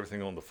having to do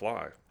everything on the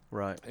fly.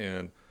 Right.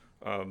 And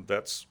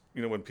that's,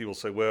 when people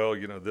say, well,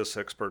 this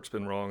expert's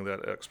been wrong,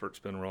 that expert's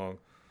been wrong.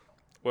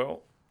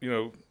 Well,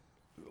 a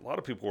lot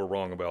of people were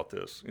wrong about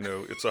this.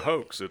 It's a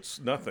hoax. It's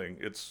nothing.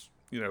 It's,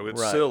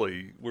 it's Right.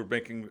 silly. We're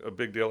making a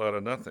big deal out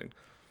of nothing.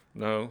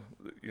 No,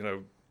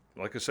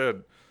 like I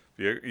said,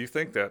 if you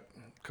think that,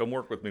 come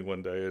work with me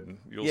one day and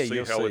you'll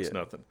see how it's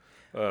nothing.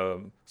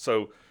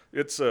 So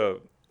it's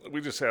we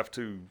just have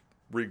to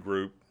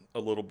regroup a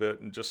little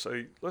bit and just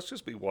say, let's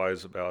just be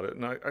wise about it.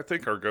 And I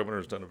think our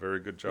governor's done a very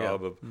good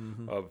job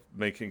of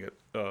making it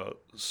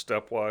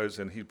stepwise,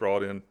 and he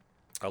brought in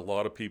a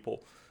lot of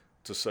people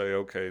to say,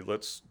 okay,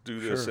 let's do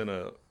this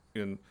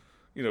in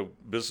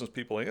business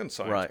people and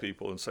science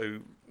people, and say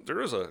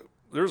there's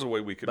a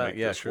way we can make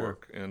this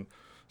work. And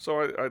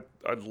so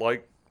I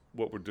like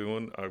what we're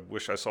doing. I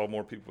wish I saw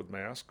more people with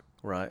masks.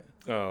 Right.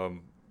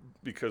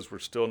 Because we're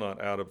still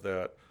not out of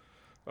that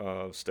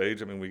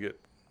stage. I mean, we get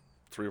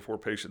 3 or 4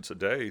 patients a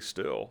day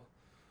still.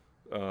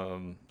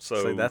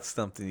 So that's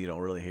something you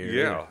don't really hear.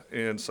 Yeah.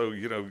 And so,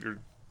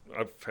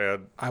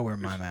 I wear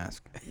my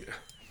mask.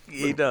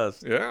 He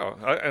does. Yeah.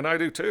 And I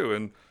do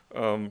too.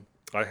 And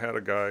I had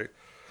a guy,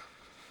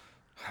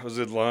 I was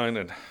in line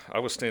and I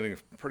was standing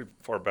pretty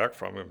far back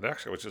from him. And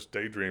actually, I was just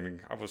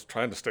daydreaming. I was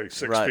trying to stay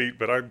 6 feet,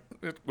 but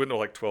it went to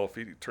like 12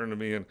 feet. He turned to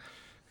me and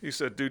he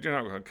said, dude, you're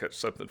not going to catch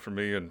something from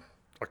me. And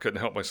I couldn't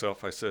help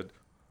myself. I said,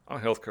 I'm a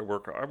healthcare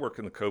worker. I work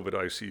in the COVID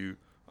ICU.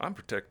 I'm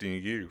protecting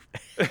you.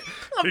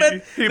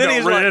 He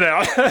about ran it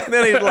out.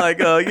 Then he's like,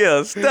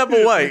 step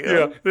away.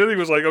 Yeah. Then he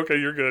was like, okay,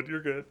 you're good.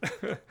 You're good.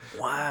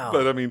 Wow.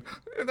 But I mean,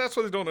 and that's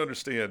what they don't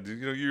understand.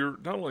 You're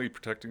not only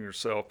protecting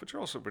yourself, but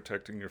you're also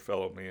protecting your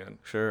fellow man.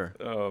 Sure.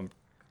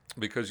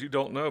 Because you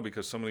don't know,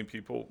 because so many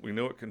people, we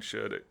know it can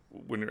shed it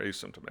when you're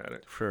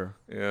asymptomatic. Sure.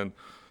 And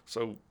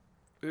so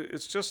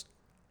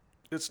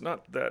it's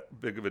not that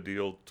big of a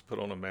deal to put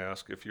on a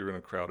mask if you're in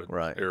a crowded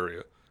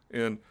area.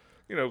 And,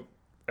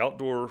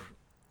 outdoor,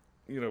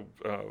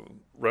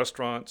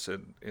 restaurants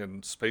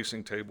and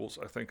spacing tables,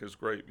 I think is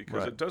great,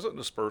 because it doesn't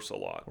disperse a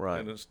lot. Right.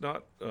 And it's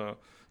not going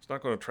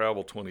to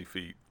travel 20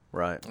 feet.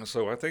 Right. And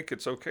so I think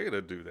it's okay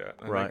to do that.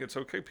 I think it's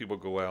okay people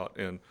go out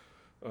and,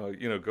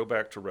 go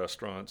back to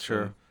restaurants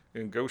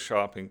and go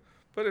shopping.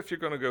 But if you're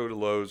going to go to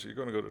Lowe's, you're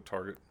going to go to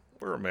Target,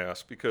 wear a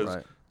mask,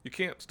 because you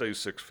can't stay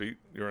 6 feet.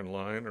 You're in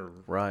line, or,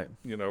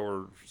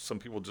 or some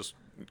people just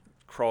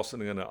crossing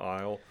in an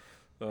aisle.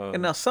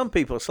 And now some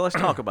people, so let's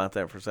talk about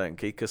that for a second,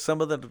 Keith, because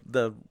some of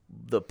the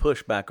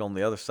pushback on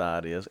the other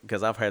side is,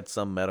 because I've had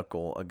some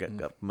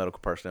medical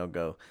personnel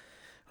go,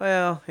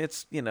 well,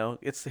 it's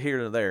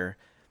here or there.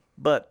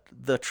 But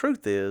the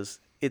truth is,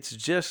 it's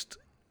just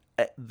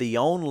the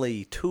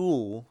only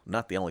tool,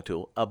 not the only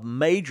tool, a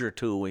major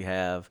tool we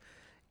have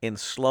in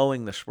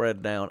slowing the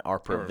spread down or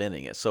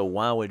preventing it. So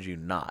why would you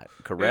not,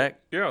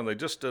 correct? Yeah, and they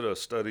just did a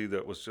study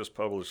that was just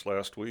published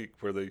last week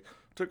where they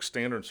took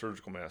standard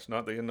surgical masks,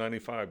 not the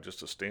N95,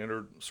 just a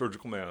standard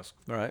surgical mask.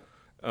 Right.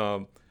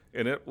 And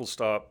it will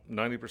stop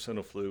 90%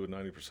 of flu and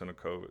 90% of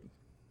COVID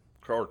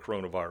or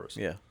coronavirus.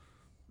 Yeah.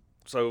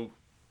 So,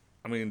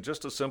 I mean,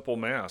 just a simple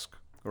mask.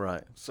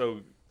 Right.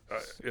 So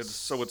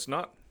it's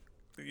not,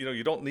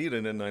 you don't need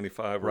an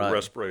N95 or a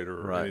respirator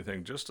or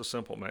anything, just a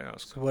simple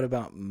mask. So what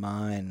about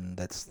mine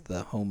that's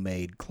the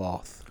homemade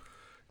cloth?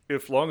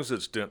 As long as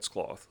it's dense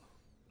cloth.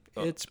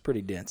 It's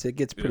pretty dense. It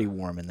gets pretty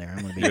warm in there.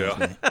 I'm going to be honest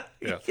with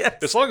you. Yeah. Yes.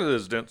 As long as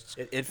it's dense.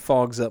 It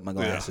fogs up my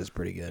glasses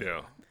pretty good.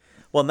 Yeah.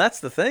 Well, and that's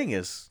the thing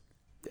is,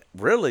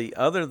 really,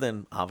 other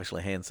than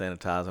obviously hand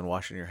sanitizing,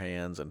 washing your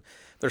hands, and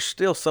there's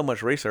still so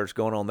much research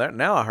going on there.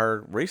 Now I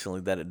heard recently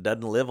that it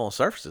doesn't live on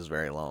surfaces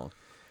very long.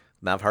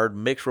 Now I've heard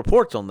mixed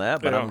reports on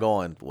that, but I'm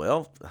going,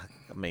 well,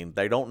 I mean,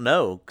 they don't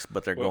know,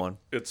 but they're going.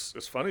 It's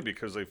funny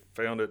because they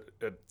found it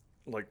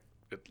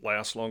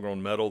lasts longer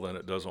on metal than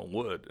it does on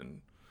wood,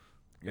 and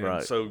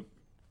so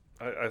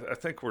I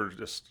think we're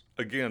just,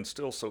 again,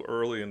 still so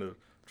early into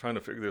trying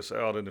to figure this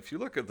out. And if you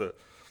look at the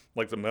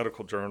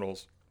medical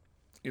journals,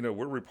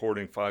 we're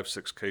reporting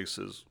 5-6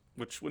 cases,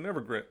 which would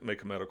never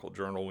make a medical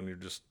journal when you're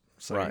just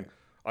saying,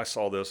 I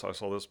saw this.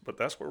 But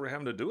that's where we're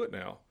having to do it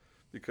now,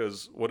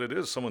 because what it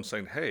is, someone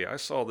saying, hey, I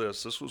saw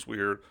this was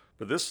weird,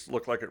 but this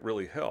looked like it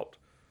really helped.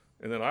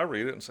 And then I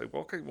read it and say,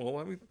 well, okay, well,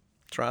 let me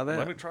try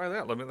that.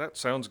 That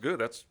sounds good.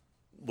 That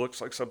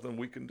looks like something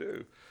we can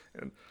do.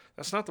 And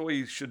that's not the way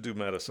you should do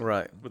medicine.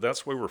 Right. But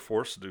that's the way we're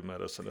forced to do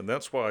medicine. And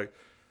that's why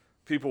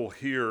people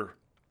hear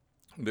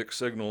mixed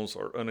signals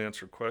or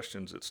unanswered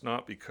questions, it's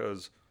not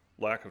because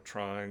lack of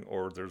trying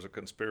or there's a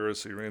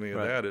conspiracy or any of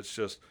that. It's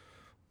just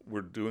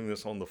we're doing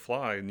this on the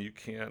fly, and you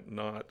can't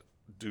not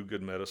do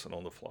good medicine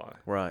on the fly.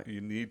 Right.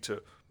 You need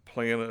to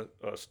plan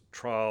a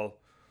trial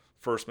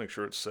first, make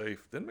sure it's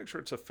safe, then make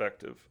sure it's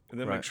effective, and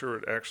then make sure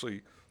it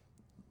actually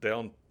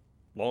down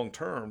long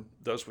term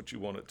does what you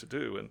want it to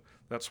do. And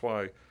that's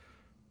why,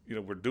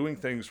 we're doing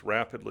things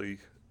rapidly,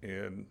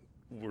 and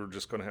we're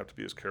just going to have to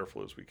be as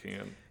careful as we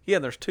can. Yeah,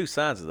 there's two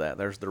sides of that.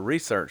 There's the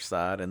research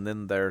side, and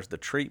then there's the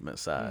treatment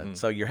side.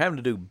 So you're having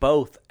to do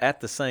both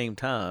at the same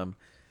time,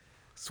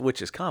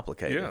 which is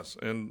complicated. Yes,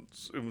 and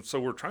so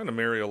we're trying to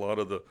marry a lot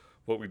of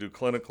what we do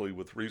clinically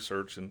with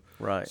research. And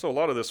so a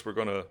lot of this, we're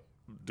going to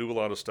do a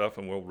lot of stuff,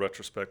 and we'll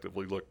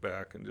retrospectively look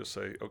back and just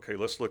say, okay,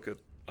 let's look at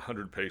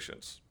 100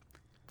 patients,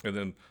 and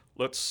then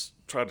let's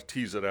try to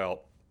tease it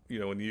out,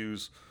 and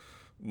use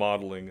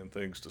modeling and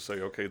things to say,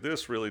 okay,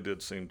 this really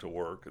did seem to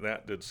work, and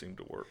that did seem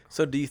to work.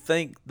 So do you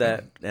think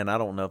that, and I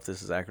don't know if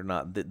this is accurate or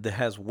not, that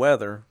has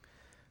weather,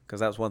 because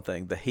that's one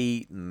thing, the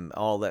heat and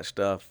all that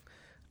stuff,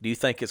 do you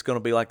think it's going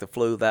to be like the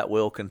flu, that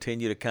will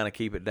continue to kind of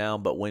keep it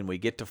down, but when we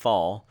get to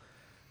fall,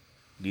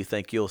 do you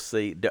think you'll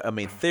see,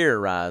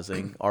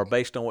 theorizing, or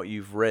based on what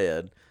you've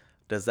read,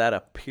 does that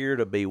appear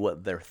to be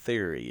what their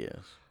theory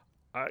is?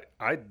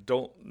 I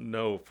don't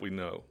know if we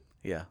know.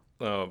 Yeah.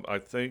 I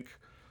think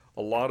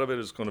a lot of it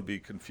is going to be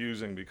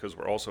confusing because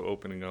we're also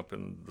opening up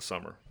in the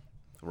summer.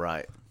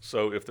 Right.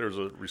 So if there's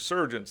a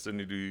resurgence, then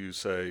you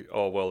say,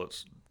 oh, well,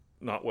 it's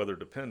not weather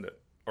dependent.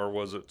 Or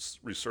was it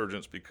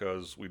resurgence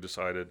because we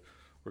decided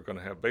we're going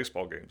to have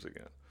baseball games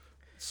again?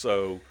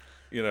 So,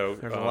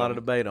 there's a lot of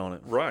debate on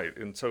it. Right.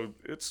 And so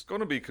it's going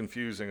to be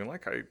confusing. And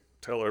like I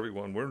tell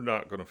everyone, we're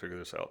not going to figure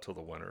this out till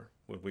the winter,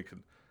 when we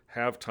can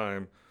have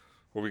time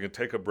where we can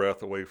take a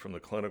breath away from the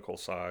clinical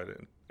side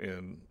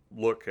and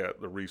look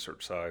at the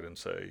research side and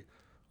say,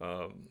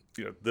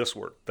 this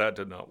worked, that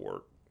did not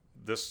work.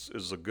 This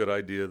is a good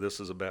idea,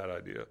 this is a bad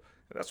idea.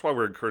 And that's why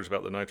we're encouraged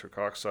about the nitric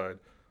oxide.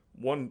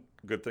 One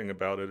good thing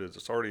about it is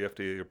it's already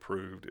FDA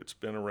approved. It's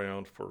been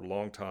around for a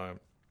long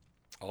time.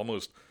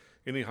 Almost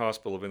any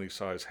hospital of any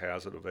size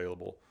has it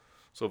available.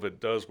 So if it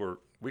does work,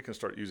 we can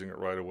start using it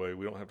right away.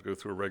 We don't have to go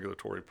through a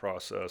regulatory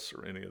process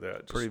or any of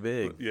that. Pretty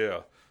big.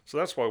 Yeah. So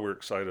that's why we're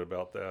excited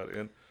about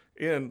that.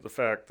 And the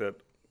fact that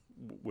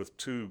with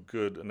 2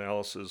 good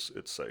analyses,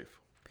 it's safe.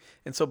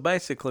 And so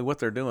basically what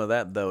they're doing with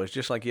that, though, is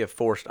just like you have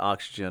forced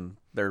oxygen,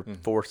 they're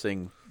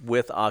forcing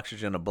with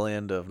oxygen a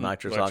blend of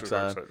nitrous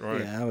oxide.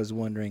 Right. Yeah, I was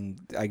wondering,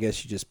 I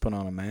guess you just put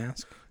on a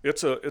mask?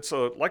 It's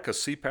like a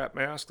CPAP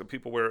mask that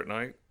people wear at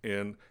night,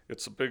 and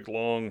it's a big,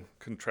 long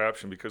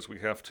contraption because we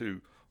have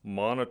to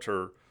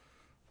monitor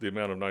the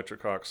amount of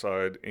nitric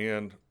oxide,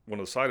 and one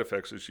of the side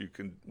effects is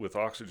with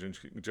oxygen,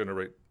 you can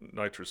generate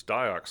nitrous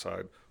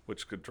dioxide,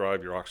 which could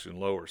drive your oxygen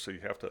lower. So you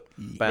have to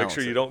make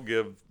sure you don't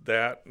give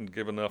that and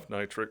give enough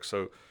nitric.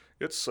 So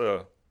it's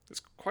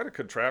quite a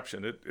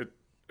contraption. It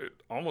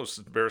almost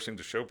is embarrassing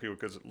to show people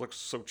because it looks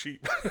so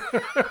cheap.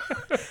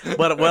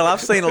 But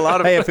I've seen a lot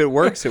of. Hey, if it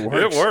works, it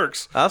works. It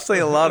works. I've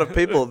seen a lot of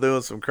people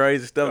doing some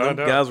crazy stuff. Them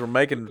guys were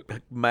making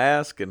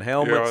masks and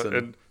helmets. Yeah,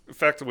 and in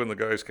fact, when the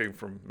guys came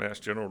from Mass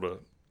General to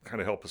kind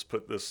of help us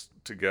put this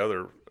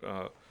together,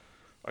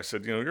 I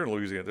said, you're in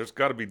Louisiana. There's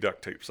got to be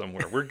duct tape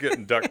somewhere. We're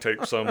getting duct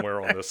tape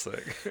somewhere on this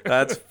thing.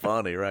 That's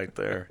funny right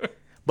there.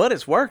 But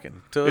it's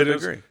working to a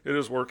degree. It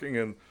is working.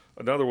 And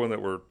another one that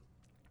we're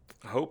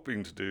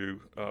hoping to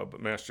do,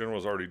 but Mass General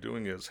is already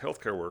doing, is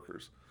healthcare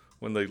workers,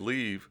 when they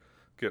leave,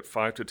 get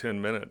 5 to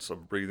 10 minutes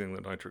of breathing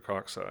the nitric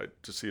oxide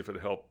to see if it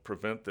helped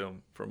prevent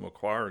them from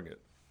acquiring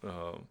it.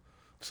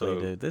 So,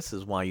 dude, this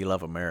is why you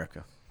love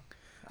America.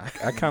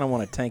 I kind of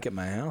want to tank at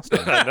my house.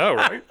 I know,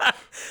 right?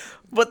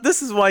 But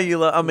this is why you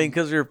love,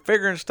 because you're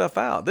figuring stuff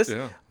out.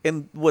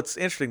 And what's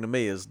interesting to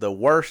me is the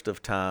worst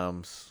of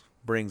times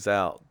brings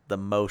out the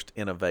most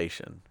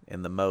innovation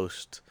and the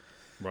most,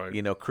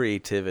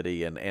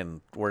 creativity,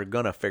 and we're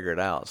going to figure it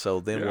out.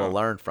 So then we'll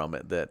learn from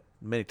it that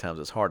many times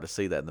it's hard to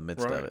see that in the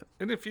midst of it.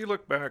 And if you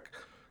look back,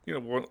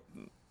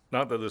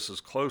 not that this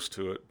is close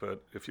to it,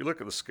 but if you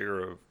look at the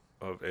scare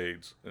of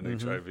AIDS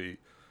and HIV,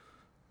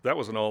 that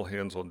was an all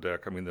hands on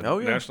deck. The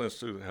National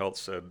Institute of Health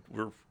said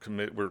we're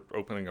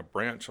opening a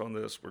branch on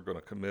this. We're going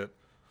to commit,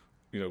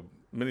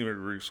 many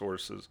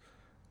resources,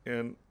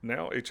 and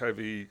now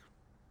HIV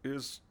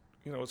is,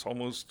 it's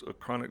almost a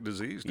chronic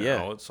disease now.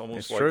 Yeah, it's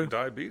almost true.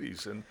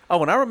 diabetes. And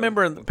and I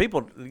remember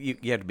people. You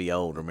have to be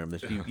old to remember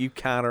this. You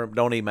kind of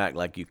don't even act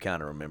like you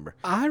kind of remember.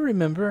 I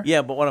remember.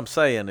 Yeah, but what I'm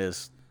saying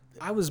is,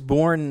 I was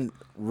born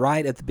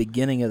right at the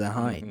beginning of the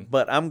height.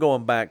 But I'm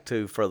going back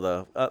to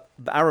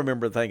I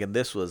remember thinking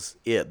this was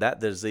it. That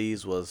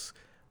disease was,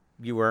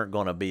 you weren't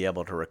going to be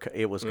able to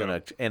it was going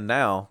to, and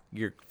now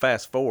you're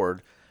fast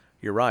forward,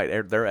 you're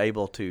right. They're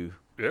able to.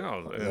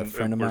 Yeah,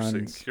 and we're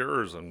seeing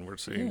cures, and we're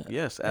seeing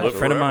yes. A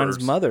friend of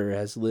mine's mother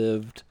has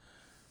lived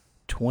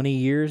 20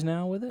 years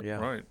now with it. Yeah,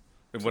 right.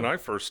 And when I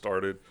first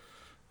started,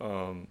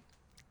 I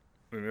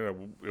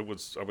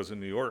was in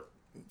New York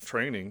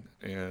training,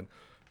 and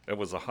it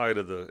was the height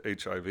of the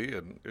HIV,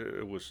 and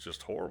it was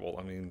just horrible.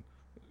 I mean,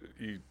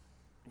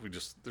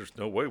 there's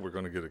no way we're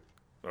going to get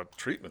a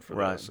treatment for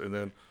this. And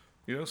then,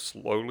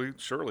 slowly,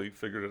 surely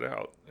figured it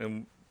out.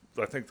 And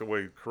I think the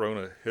way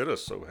Corona hit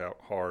us so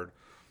hard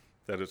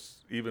that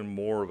it's even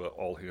more of an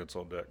all hands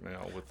on deck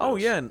now. With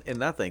this. Yeah,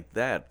 and I think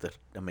that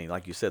I mean,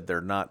 like you said,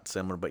 they're not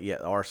similar, but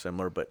yet are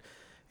similar. But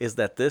is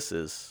that this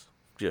is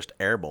just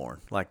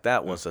airborne? Like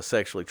that was a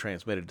sexually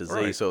transmitted disease,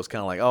 right. So it's kind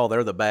of like, oh,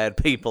 they're the bad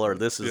people, or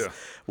this is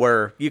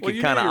where you can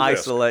kind of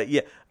isolate.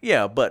 Risk.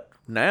 Yeah. But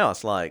now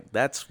it's like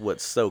that's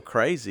what's so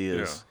crazy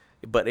is.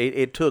 Yeah. But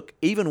it took,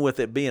 even with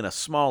it being a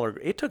smaller,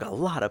 it took a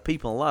lot of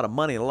people, a lot of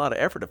money, and a lot of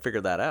effort to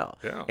figure that out,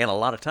 and a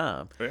lot of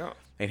time. Yeah.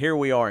 And here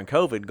we are in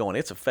COVID going,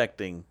 it's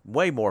affecting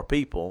way more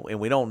people, and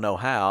we don't know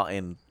how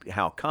and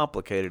how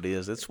complicated it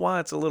is. That's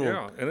why it's a little...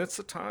 Yeah, and it's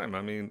the time.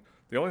 I mean,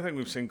 the only thing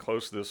we've seen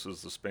close to this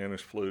is the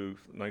Spanish flu,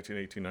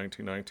 1918,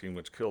 1919,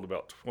 which killed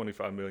about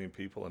 25 million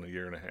people in a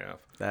year and a half.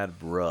 That's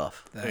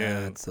rough.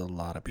 That's a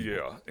lot of people.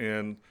 Yeah,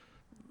 and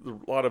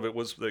a lot of it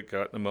was they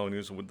got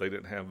pneumonias and they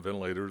didn't have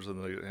ventilators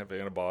and they didn't have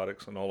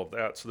antibiotics and all of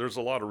that. So there's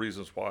a lot of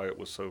reasons why it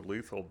was so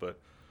lethal. But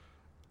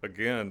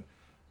again,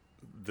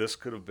 this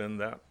could have been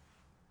that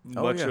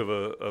much of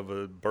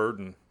a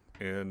burden.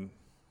 And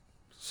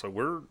so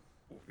we're,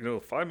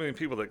 5 million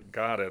people that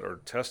got it or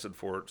tested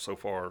for it so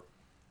far,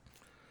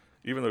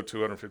 even though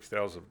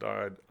 250,000 have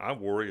died, I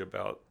worry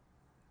about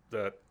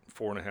that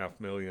 4.5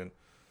 million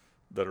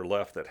that are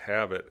left that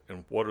have it,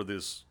 and what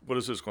is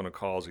this going to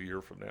cause a year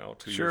from now,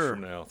 2 years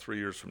from now, 3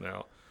 years from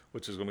now,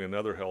 which is going to be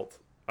another health.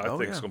 I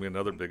think it's going to be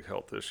another big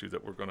health issue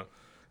that we're going to,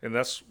 and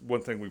that's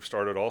one thing we've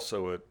started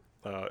also at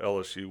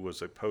LSU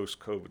was a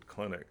post-COVID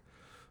clinic.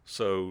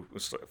 So, in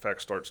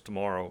fact, starts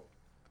tomorrow.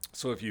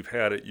 So if you've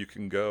had it, you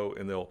can go,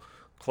 and they'll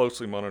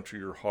closely monitor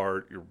your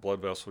heart, your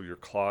blood vessel, your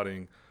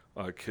clotting,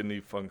 kidney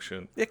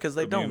function. Yeah, because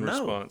they don't know.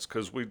 Response,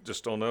 because we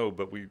just don't know.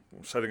 But we're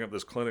setting up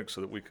this clinic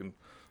so that we can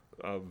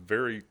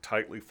very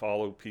tightly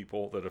follow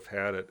people that have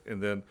had it,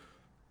 and then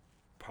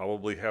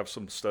probably have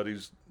some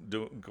studies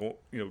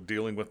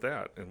dealing with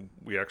that. And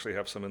we actually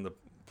have some in the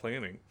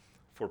planning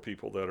for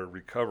people that are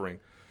recovering,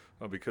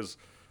 because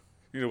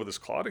with this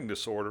clotting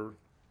disorder,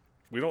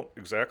 we don't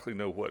exactly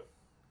know what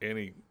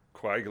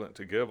anticoagulant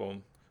to give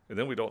them, and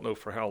then we don't know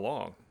for how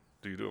long.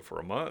 Do you do it for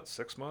a month,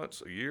 6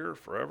 months, a year,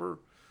 forever?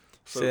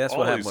 So see, that's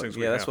what happened.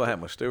 That's what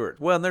happened with Stewart.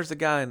 Well, and there's a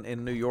guy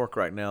in New York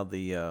right now,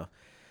 the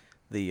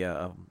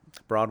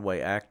Broadway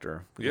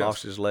actor. He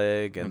lost his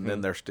leg, and then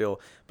they're still.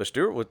 But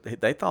Stewart,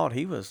 they thought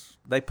he was.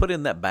 They put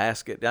in that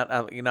basket.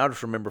 I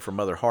just remember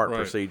from other heart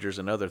procedures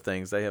and other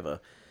things. They have I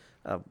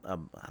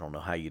don't know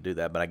how you do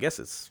that, but I guess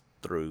it's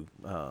through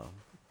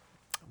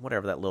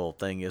whatever that little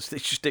thing is that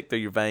you stick through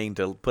your vein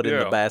to put in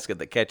the basket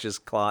that catches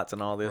clots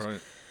and all this.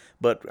 Right.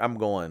 But I'm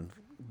going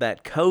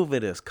that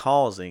COVID is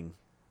causing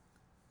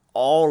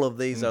all of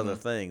these other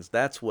things.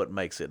 That's what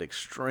makes it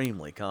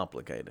extremely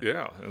complicated.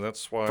 Yeah, and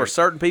that's why for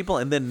certain people,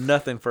 and then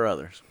nothing for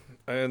others.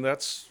 And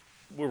that's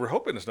we're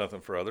hoping it's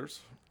nothing for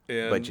others.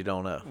 But you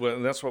don't know. Well,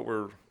 and that's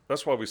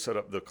why we set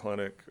up the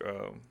clinic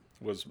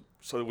was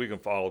so that we can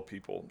follow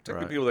people,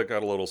 particularly people that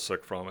got a little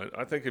sick from it.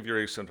 I think if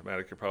you're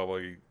asymptomatic,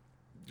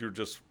 you're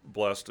just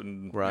blessed,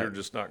 and you're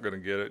just not going to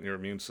get it, and your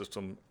immune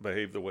system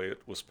behaved the way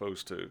it was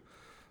supposed to.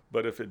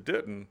 But if it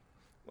didn't,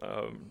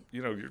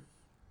 you're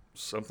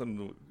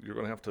something you're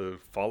going to have to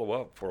follow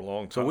up for a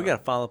long time. So we got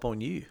to follow up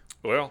on you.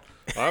 Well,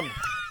 I'm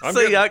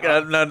see, by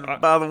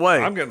the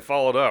way, I'm getting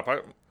followed up.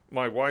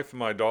 My wife and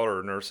my daughter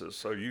are nurses,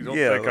 so you don't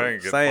think I can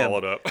get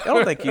followed up. I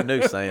don't think you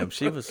knew Sam.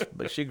 She grew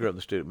up in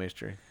the student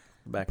ministry.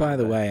 By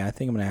the way, I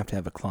think I'm going to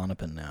have a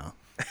Klonopin now.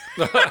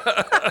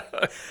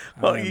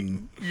 Well,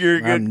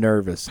 you're good. I'm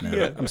nervous now.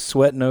 Yeah. I'm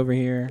sweating over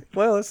here.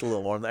 Well, it's a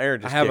little warm. The air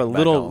just. I have a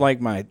little,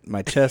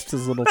 my chest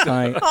is a little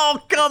tight.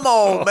 Oh, come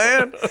on,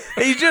 man!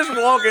 He's just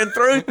walking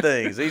through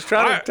things. He's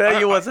trying to tell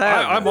you what's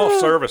happening. I'm off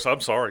service.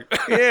 I'm sorry.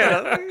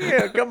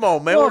 Yeah. Come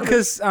on, man. Well,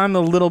 because I'm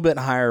a little bit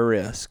higher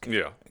risk.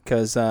 Yeah.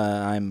 Because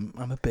I'm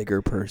a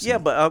bigger person. Yeah,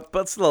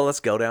 but still,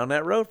 let's go down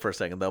that road for a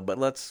second, though. But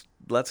let's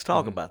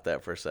talk about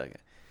that for a second.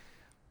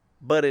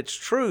 But it's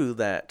true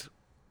that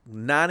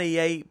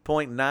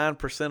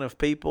 98.9% of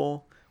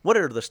people, what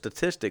are the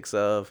statistics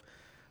of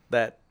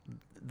that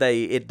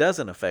it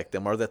doesn't affect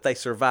them, or that they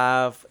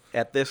survive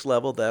at this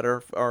level that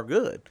are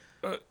good?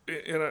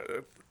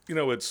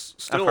 It's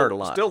still, I've heard a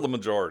lot. Still the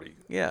majority.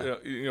 Yeah.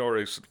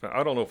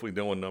 I don't know if we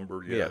know a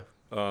number yet.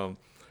 Yeah.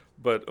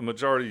 But a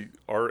majority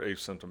are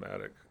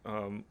asymptomatic,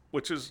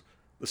 which is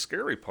the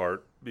scary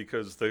part,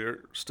 because they're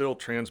still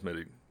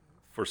transmitting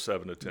for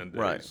 7 to 10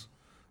 days.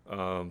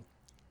 Right.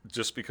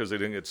 Just because they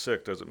didn't get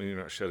sick doesn't mean you're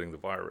not shedding the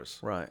virus.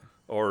 Right.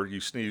 Or you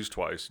sneeze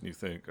twice and you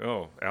think,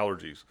 oh,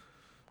 allergies.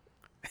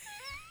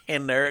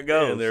 And there it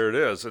goes. And there it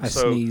is. And I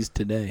sneezed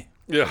today.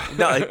 Yeah.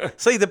 No,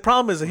 see, the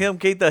problem is him,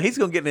 Keith. Though he's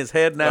going to get in his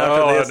head now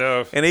after this, I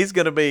know. and he's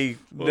going to be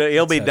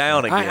he'll be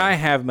down again. I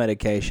have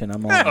medication.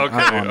 I'm on, Okay,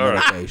 I'm on all right.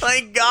 medication.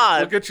 Thank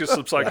God. We'll get you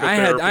some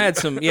psychotherapy.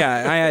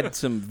 I had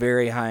some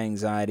very high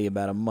anxiety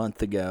about a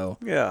month ago.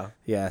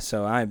 Yeah.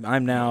 So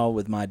I'm now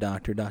with my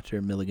doctor,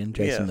 Dr. Milligan,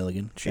 Jason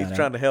Milligan. He's Shout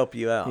trying out. to help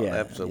you out. Yeah,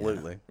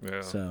 Absolutely.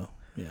 Yeah. So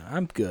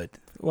I'm good.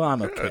 Well,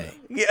 I'm okay.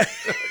 Yeah.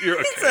 You're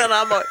okay. He said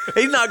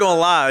he's not going to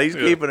lie. He's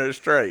keeping it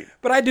straight.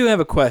 But I do have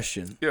a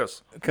question.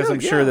 Yes. Because I'm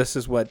sure this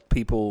is what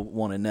people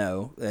want to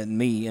know, and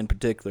me in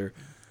particular.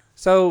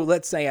 So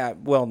let's say I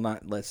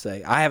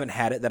haven't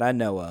had it that I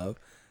know of.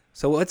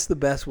 So what's the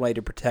best way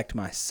to protect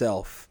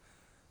myself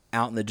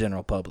out in the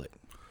general public?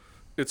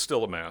 It's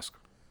still a mask.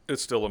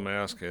 It's still a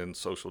mask and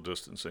social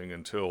distancing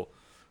until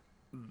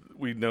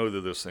we know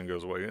that this thing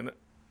goes away.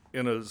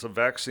 And is a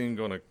vaccine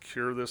going to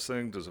cure this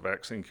thing? Does a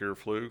vaccine cure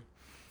flu?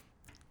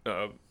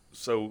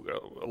 So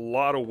a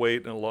lot of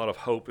weight and a lot of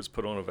hope is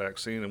put on a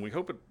vaccine, and we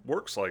hope it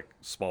works like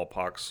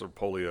smallpox or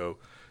polio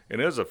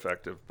and is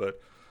effective. But,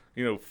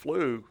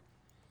 flu,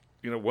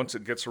 once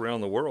it gets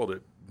around the world,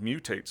 it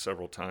mutates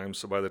several times.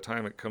 So by the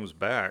time it comes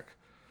back,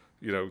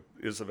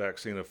 is the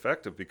vaccine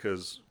effective?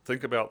 Because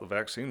think about the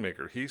vaccine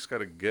maker. He's got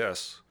to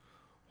guess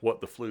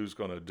what the flu is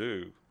going to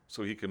do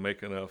so he can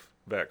make enough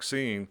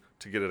vaccine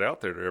to get it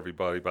out there to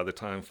everybody by the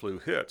time flu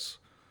hits.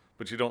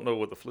 But you don't know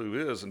what the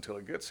flu is until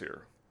it gets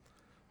here.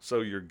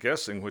 So you're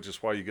guessing, which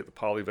is why you get the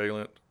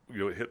polyvalent,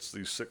 it hits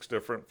these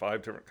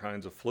 5 different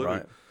kinds of flu.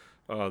 Right.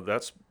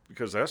 That's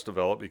because that's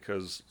developed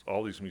because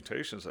all these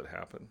mutations that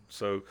happen.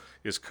 So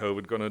is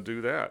COVID going to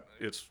do that?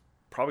 It's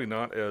probably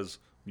not as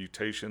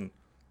mutation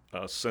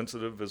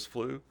sensitive as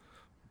flu,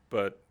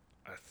 but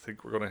I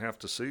think we're going to have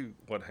to see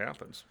what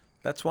happens.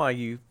 That's why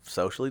you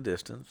socially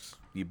distance.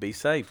 You be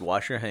safe.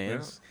 Wash your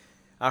hands.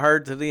 Yeah. I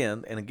heard to the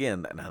end, and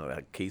again,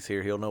 Keith's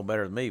here. He'll know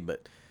better than me,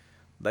 but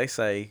they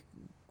say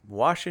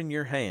washing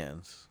your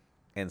hands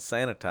and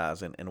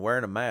sanitizing and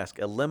wearing a mask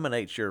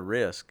eliminates your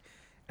risk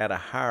at a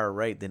higher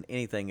rate than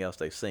anything else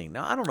they've seen.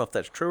 Now, I don't know if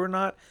that's true or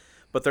not,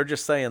 but they're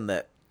just saying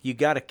that you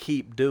got to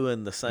keep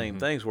doing the same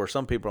things where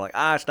some people are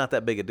like, it's not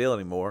that big a deal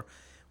anymore,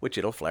 which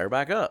it'll flare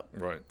back up.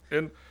 Right.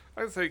 And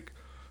I think,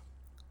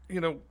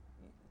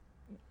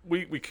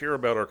 we care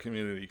about our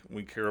community.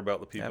 We care about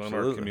the people in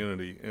our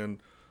community. And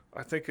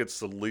I think it's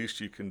the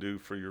least you can do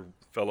for your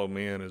fellow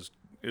man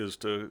is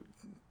to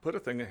put a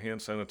thing of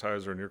hand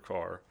sanitizer in your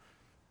car.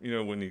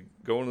 When you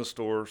go in the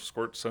store,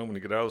 squirt some. When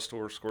you get out of the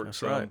store, squirt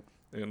some. Right.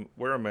 And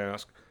wear a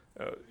mask.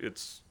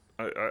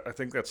 I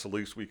think that's the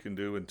least we can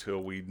do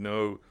until we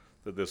know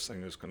that this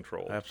thing is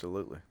controlled.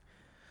 Absolutely.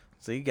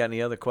 So you got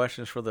any other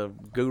questions for the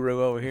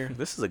guru over here?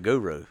 This is a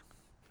guru.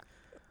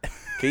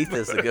 Keith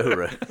is the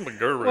guru. The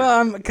guru.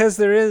 Well, because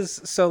there is,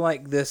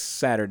 this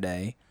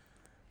Saturday,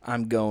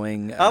 I'm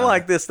going. I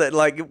like this.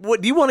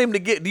 What do you want him to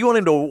get? Do you want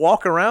him to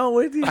walk around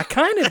with you? I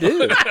kind of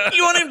do.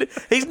 You want him to?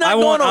 He's not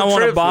going on I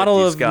want a trips bottle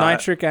with you, of Scott.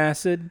 nitric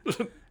acid.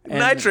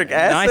 Nitric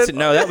acid?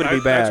 No, that would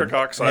be bad. Nitric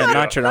oxide. Yeah,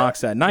 nitric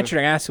oxide.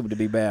 Nitric acid would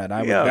be bad.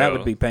 That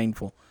would be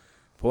painful.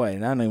 Boy,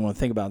 and I don't even want to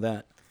think about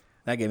that.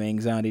 That gave me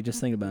anxiety just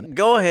thinking about it.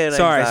 Go ahead.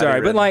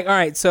 Sorry. But all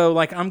right. So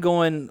I'm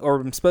going, or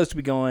I'm supposed to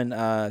be going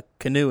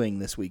canoeing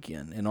this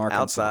weekend in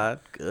Arkansas. Outside.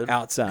 Good.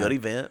 Outside. Good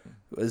event.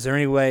 Is there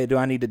any way, do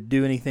I need to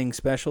do anything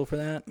special for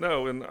that?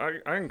 No, and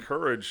I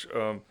encourage,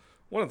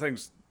 one of the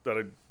things that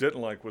I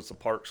didn't like was the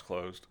parks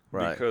closed.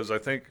 Right. Because I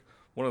think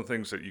one of the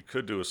things that you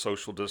could do is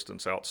social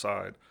distance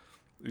outside.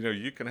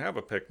 You can have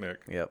a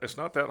picnic. Yep. It's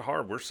not that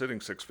hard. We're sitting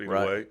 6 feet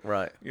right, away.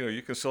 Right.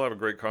 You can still have a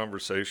great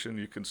conversation.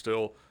 You can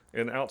still,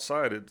 and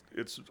outside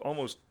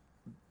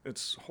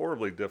it's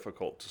horribly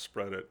difficult to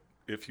spread it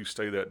if you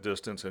stay that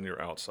distance and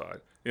you're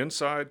outside.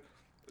 Inside,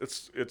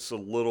 it's a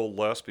little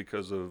less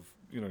because of,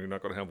 you're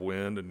not going to have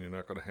wind and you're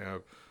not going to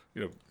have,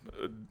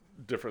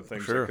 different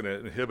things that can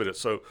inhibit it.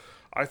 So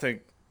I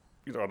think,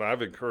 and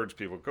I've encouraged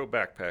people, go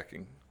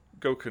backpacking,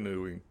 go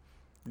canoeing.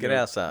 Get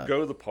outside.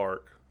 Go to the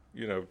park,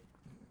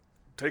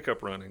 take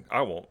up running.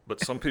 I won't, but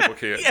some people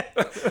can.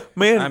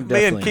 Me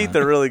and Keith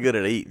are really good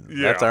at eating.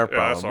 That's our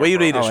problem. We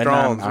eat at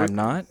Strong's. I'm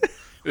not.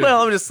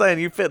 Well, I'm just saying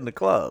you fit in the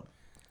club.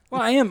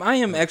 Well, I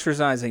am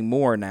exercising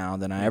more now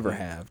than I ever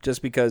have,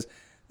 just because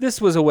this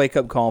was a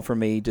wake-up call for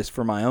me just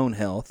for my own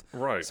health.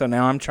 Right. So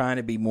now I'm trying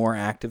to be more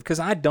active because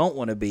I don't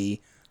want to be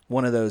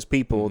one of those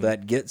people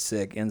that gets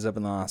sick, ends up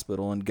in the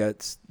hospital, and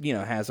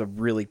has a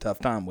really tough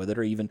time with it,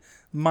 or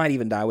might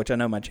even die, which I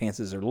know my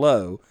chances are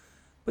low.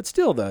 But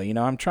still, though,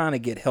 I'm trying to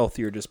get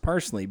healthier just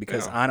personally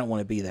because I don't want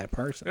to be that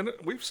person. And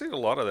we've seen a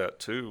lot of that,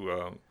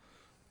 too,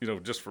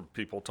 just for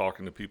people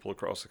talking to people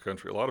across the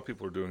country. A lot of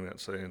people are doing that,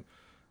 saying,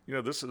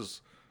 this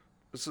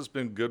has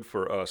been good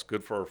for us,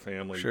 good for our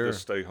family, this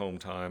stay-home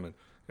time.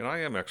 And I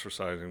am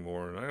exercising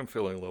more, and I am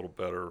feeling a little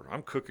better.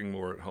 I'm cooking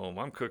more at home.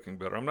 I'm cooking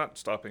better. I'm not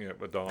stopping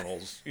at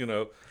McDonald's.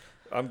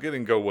 I'm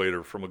getting Go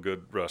Waiter from a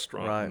good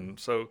restaurant. Right. And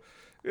so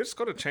it's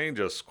going to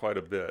change us quite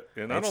a bit.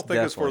 And I don't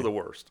think it's for the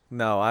worst.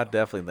 No, I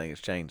definitely think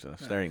it's changing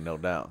us. There ain't no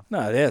doubt.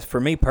 No, it is. For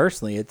me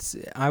personally,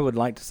 I would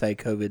like to say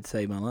COVID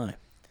saved my life.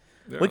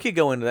 Yeah. We could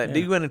go into that. Yeah.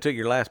 You went into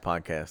your last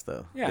podcast,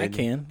 though. Yeah, I didn't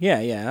you? can.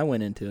 Yeah, I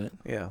went into it.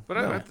 Yeah. But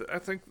I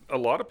think a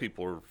lot of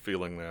people are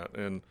feeling that.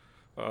 And,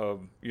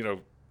 you know,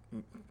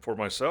 for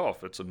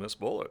myself, it's a missed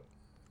bullet.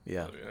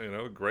 Yeah. You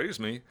know, it grazed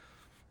me,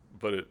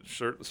 but it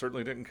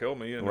certainly didn't kill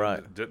me, and Right.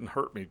 it didn't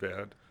hurt me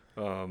bad.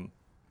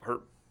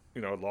 Hurt,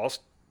 you know, I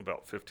lost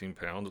about 15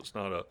 pounds. It's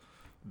not a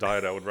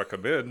diet I would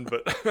recommend,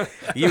 but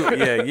You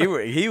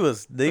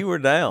were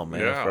down,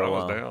 man, yeah, for a I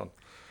while. was down.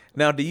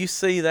 Now, do you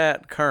see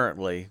that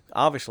currently?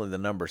 Obviously, the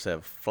numbers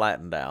have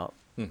flattened out,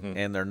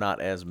 and they're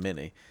not as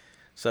many.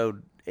 So,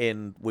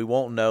 and we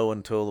won't know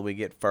until we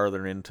get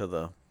further into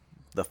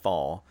the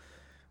fall.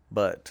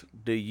 But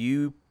do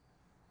you,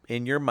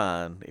 in your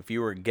mind, if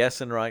you were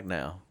guessing right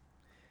now,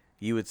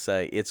 you would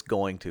say it's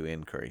going to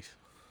increase,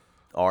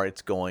 or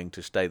it's going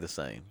to stay the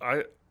same?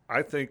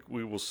 I think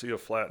we will see a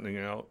flattening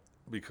out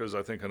because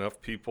I think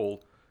enough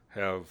people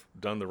have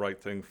done the right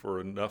thing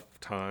for enough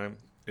time,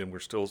 and we're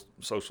still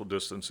social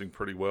distancing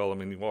pretty well. I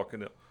mean, you walk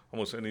into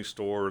almost any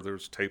store,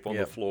 there's tape on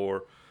the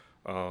floor.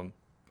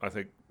 I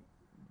think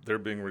they're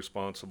being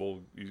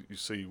responsible. You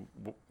see,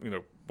 you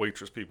know,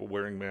 waitress people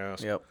wearing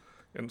masks. Yep.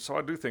 And so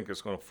I do think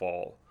it's going to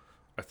fall.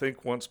 I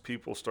think once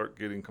people start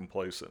getting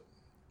complacent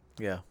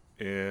Yeah.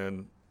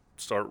 and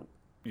start,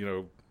 you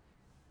know,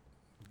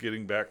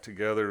 getting back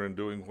together and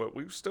doing what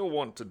we still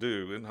want to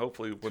do, and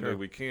hopefully one day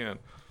we can,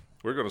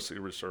 we're going to see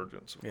a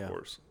resurgence, of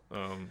course.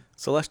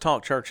 So let's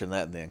talk church in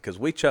that then, because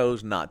we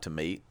chose not to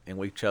meet, and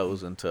we've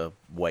chosen to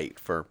wait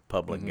for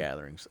public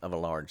gatherings of a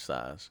large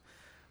size.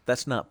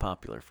 That's not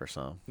popular for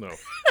some. No.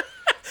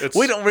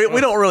 We don't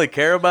really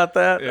care about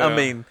that. Yeah. I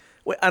mean,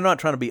 I'm not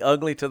trying to be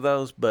ugly to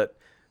those, but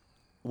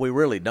we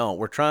really don't.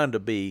 We're trying to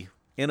be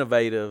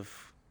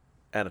innovative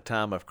at a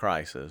time of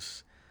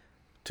crisis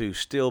to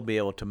still be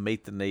able to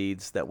meet the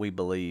needs that we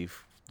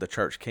believe the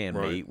church can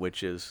meet,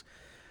 which is,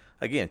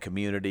 again,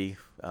 community,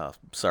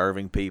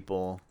 serving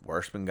people,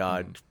 worshiping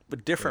God,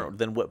 but different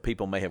than what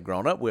people may have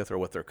grown up with or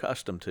what they're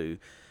accustomed to.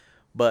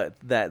 But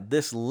that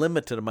this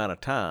limited amount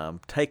of time,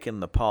 taking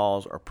the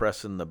pause or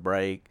pressing the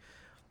brake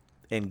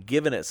and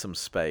giving it some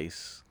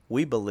space,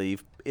 we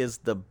believe is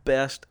the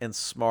best and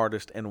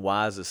smartest and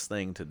wisest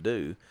thing to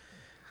do.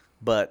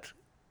 But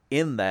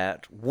in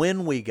that,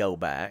 when we go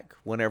back,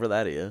 whenever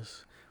that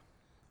is,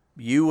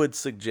 you would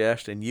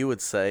suggest and you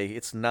would say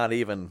it's not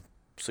even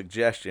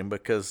suggestion,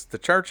 because the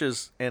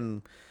churches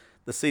and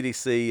the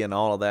CDC and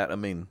all of that, I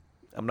mean,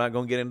 I'm not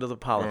going to get into the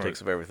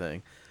politics of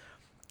everything,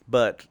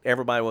 but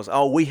everybody was,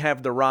 we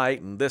have the right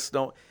and this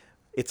don't.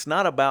 It's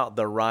not about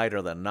the right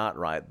or the not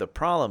right. The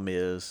problem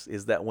is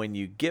that when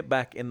you get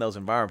back in those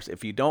environments,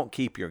 if you don't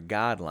keep your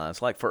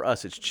guidelines, like for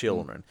us, it's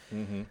children.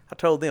 I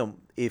told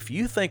them, if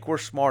you think we're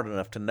smart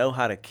enough to know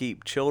how to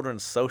keep children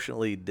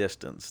socially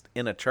distanced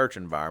in a church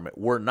environment,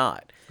 we're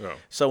not. No.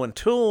 So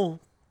until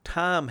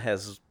time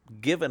has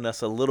given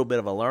us a little bit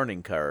of a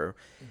learning curve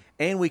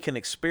and we can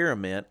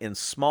experiment in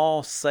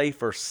small,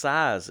 safer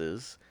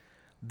sizes,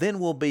 then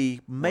we'll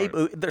be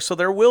maybe so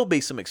there will be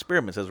some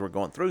experiments as we're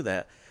going through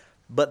that.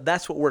 But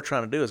that's what we're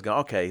trying to do is go,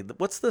 okay,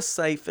 what's the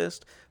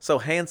safest? So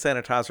hand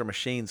sanitizer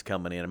machines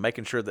coming in and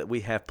making sure that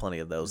we have plenty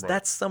of those.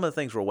 That's some of the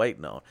things we're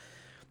waiting on.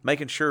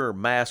 Making sure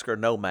mask or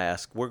no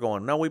mask, we're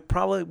going, no, we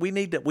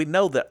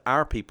know that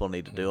our people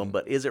need to do them,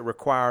 but is it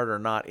required or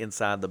not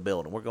inside the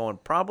building? We're going,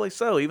 probably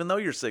so, even though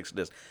you're 6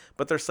 distance.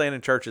 But they're saying in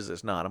churches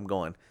it's not. I'm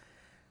going,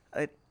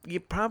 you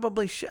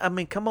probably should. I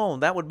mean, come on,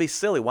 that would be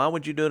silly. Why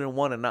would you do it in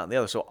one and not in the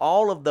other? So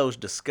all of those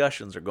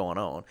discussions are going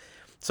on.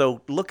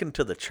 So looking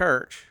to the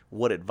church,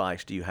 what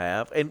advice do you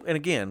have? And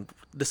again,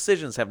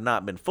 decisions have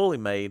not been fully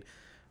made.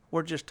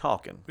 We're just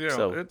talking. Yeah,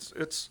 so,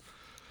 it's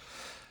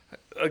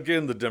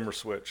again the dimmer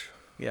switch.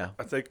 Yeah.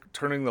 I think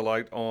turning the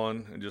light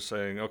on and just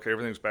saying, okay,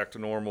 everything's back to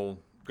normal.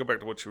 Go back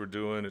to what you were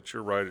doing. It's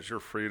your right. It's your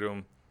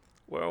freedom.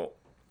 Well,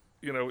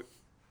 you know,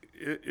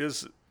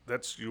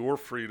 that's your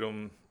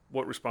freedom.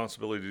 What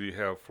responsibility do you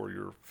have for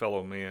your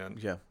fellow man?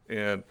 Yeah.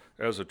 And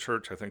as a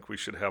church, I think we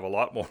should have a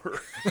lot more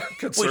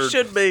concern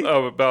should be.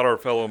 About our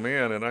fellow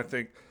man. And I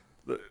think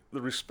the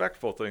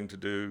respectful thing to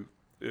do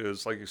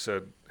is, like you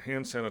said,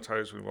 hand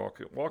sanitize when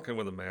you walk in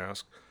with a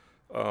mask.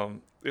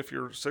 If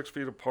you're 6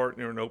 feet apart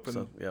and you're in an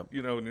open,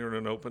 you know, and you're in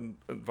an open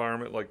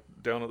environment like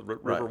down at the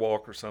river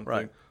walk or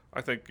something, I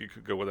think you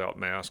could go without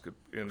mask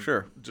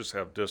and just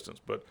have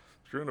distance. But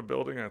if you're in a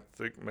building, I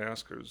think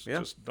mask is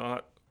just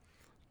not.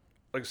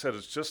 Like I said,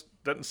 it just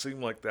doesn't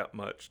seem like that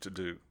much to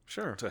do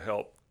to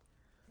help,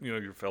 you know,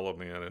 your fellow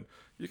man. And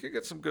you can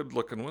get some good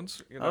looking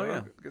ones, you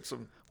know, get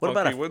some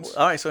funky ones.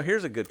 All right, so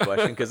here's a good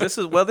question, because this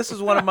is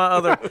one of my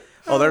other,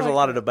 there's a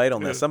lot of debate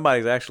on this.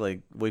 Somebody's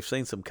actually, we've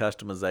seen some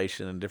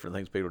customization and different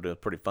things people do.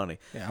 It's pretty funny.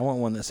 Yeah, I want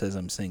one that says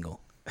I'm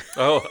single.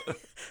 Oh.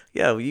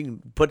 Yeah, well, you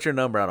can put your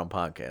number out on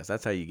podcasts.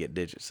 That's how you get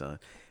digits, son.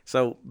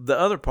 So the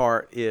other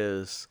part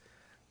is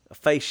a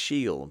face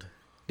shield.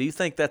 Do you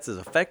think that's as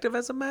effective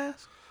as a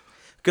mask?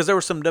 Because there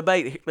was some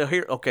debate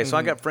here. Okay, so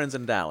I got friends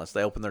in Dallas.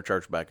 They opened their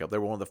church back up. They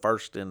were one of the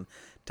first in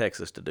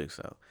Texas to do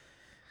so.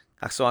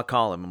 So I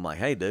call him. I'm like,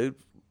 hey, dude,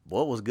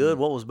 what was good,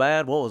 what was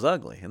bad, what was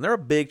ugly. And they're a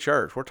big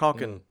church. We're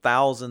talking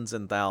thousands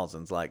and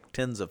thousands, like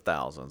tens of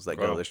thousands that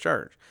go to this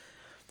church.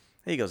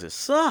 He goes, it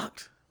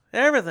sucked.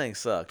 Everything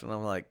sucked. And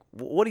I'm like,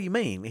 what do you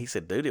mean? He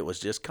said, dude, it was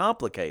just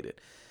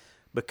complicated.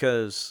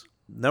 Because,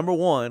 number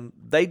one,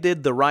 they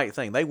did the right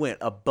thing. They went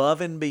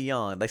above and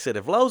beyond. They said,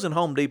 if Lowe's and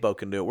Home Depot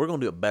can do it, we're going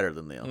to do it better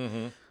than them.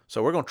 Mm-hmm.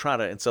 So we're going to try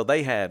to. And so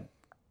they had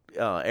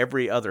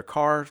every other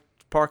car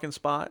parking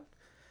spot.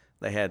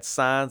 They had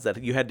signs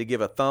that you had to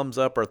give a thumbs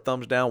up or a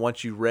thumbs down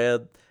once you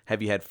read,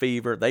 have you had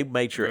fever? They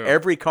made sure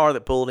every car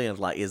that pulled in was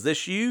like, is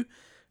this you?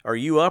 Are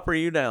you up or are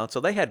you down? So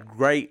they had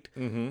great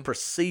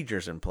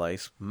procedures in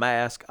place.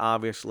 Mask,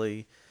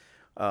 obviously,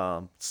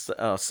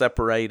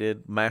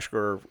 separated. Mask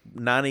were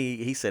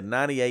 90. He said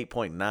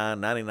 98.9,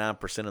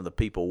 99% of the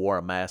people wore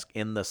a mask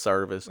in the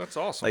service. That's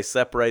awesome. They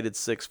separated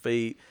 6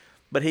 feet.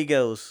 But he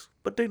goes,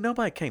 but dude,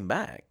 nobody came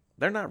back.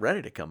 They're not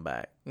ready to come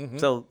back. Mm-hmm.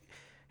 So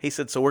he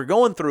said, so we're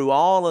going through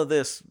all of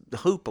this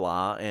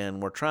hoopla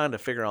and we're trying to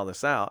figure all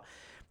this out.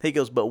 He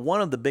goes, but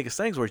one of the biggest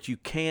things was you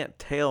can't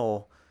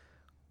tell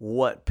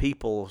what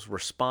people's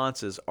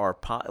responses are.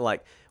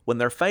 Like when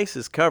their face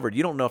is covered,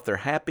 you don't know if they're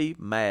happy,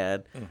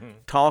 mad,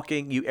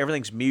 talking.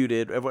 Everything's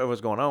muted.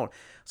 What's going on?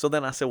 So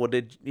then I said, well,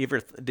 did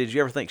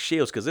you ever think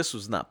shields? Because this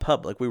was not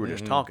public. We were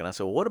just talking. I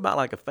said, well, what about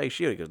like a face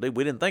shield? He goes, dude,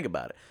 we didn't think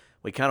about it.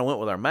 We kind of went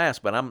with our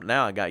mask, but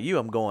now I got you.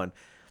 I'm going,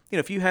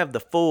 if you have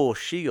the full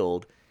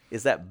shield,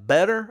 is that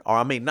better? Or,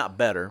 I mean, not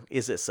better.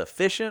 Is it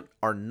sufficient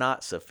or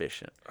not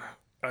sufficient?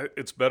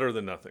 It's better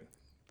than nothing.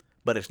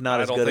 But it's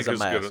not as good as a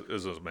mask. I don't think it's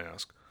as good as a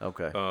mask.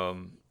 Okay.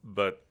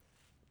 But,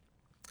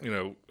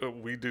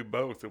 we do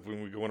both.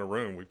 When we go in a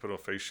room, we put a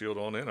face shield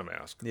on and a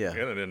mask. Yeah.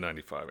 And an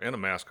N95. And a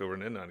mask over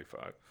an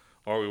N95.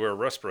 Or we wear a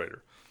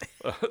respirator.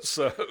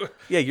 So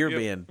yeah, you're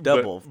being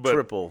double,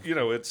 triple.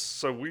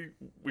 So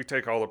we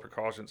take all the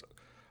precautions.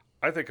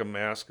 I think a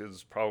mask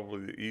is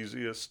probably the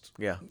easiest.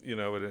 Yeah.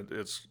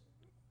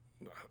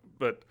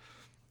 But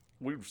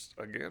we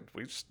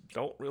just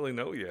don't really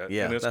know yet.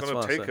 Yeah, and it's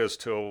going to take us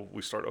till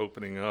we start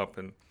opening up.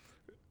 And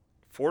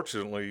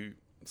fortunately,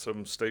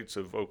 some states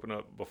have opened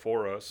up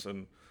before us,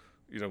 and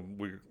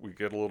we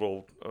get a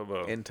little of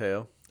a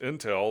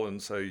intel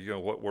and say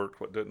what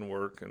worked, what didn't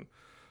work, and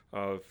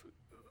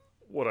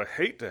what I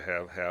hate to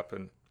have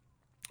happen,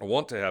 I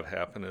want to have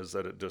happen, is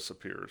that it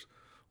disappears.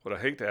 What I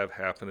hate to have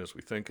happen is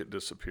we think it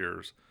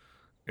disappears,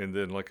 and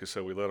then, like I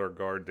said, we let our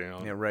guard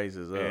down. It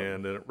raises up,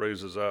 and then it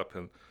raises up,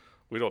 and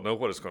we don't know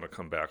what it's going to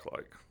come back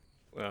like.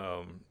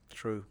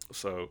 True.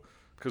 So,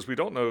 because we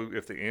don't know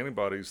if the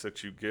antibodies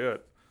that you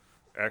get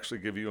actually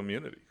give you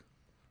immunity.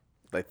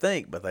 They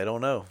think, but they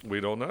don't know. We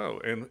don't know,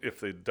 and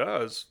if it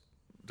does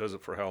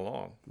it for how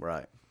long?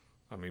 Right.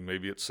 I mean,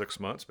 maybe it's 6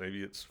 months,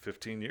 maybe it's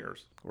 15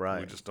 years. Right.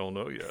 We just don't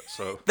know yet.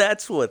 So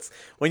that's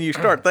when you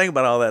start thinking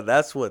about all that,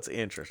 that's what's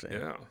interesting.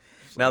 Yeah.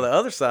 So. Now, the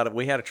other side of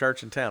we had a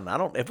church in town.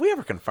 Have we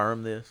ever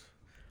confirmed this?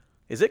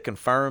 Is it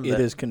confirmed? It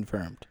is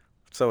confirmed.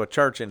 So a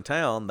church in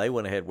town, they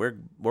went ahead,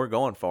 we're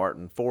going for it,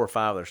 and 4 or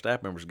 5 of their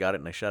staff members got it,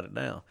 and they shut it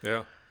down.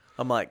 Yeah.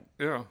 I'm like,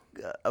 yeah.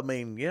 I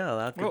mean,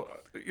 yeah. Well,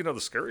 the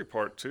scary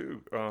part,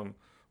 too,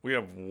 we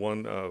have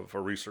one of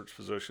our research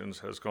physicians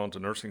has gone to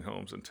nursing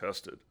homes and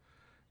tested.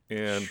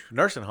 And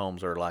nursing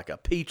homes are like a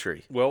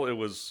petri. Well, it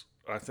was,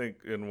 I think,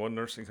 in one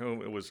nursing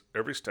home, it was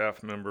every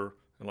staff member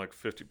and like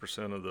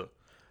 50% of the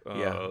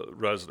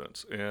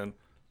residents. And,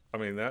 I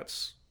mean,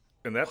 that's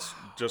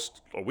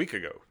just a week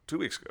ago, 2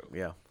 weeks ago.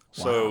 Yeah.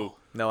 So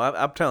no,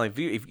 I'm telling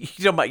you, if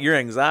you talk about your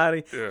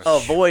anxiety,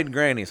 avoid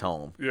Granny's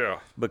home.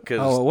 Yeah,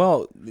 because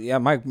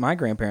my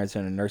grandparents are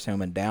in a nursing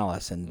home in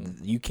Dallas,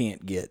 and you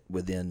can't get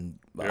within.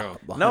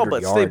 No,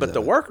 but Steve, but the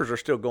workers are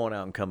still going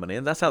out and coming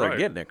in. That's how they're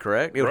getting it,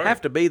 correct? It would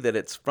have to be that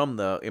it's from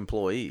the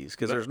employees,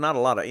 because there's not a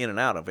lot of in and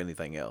out of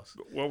anything else.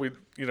 Well, you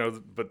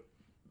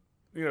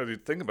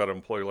think about an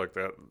employee like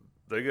that,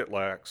 they get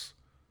lax,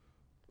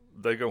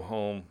 they go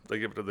home, they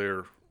give it to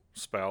their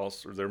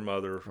spouse or their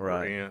mother or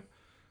aunt.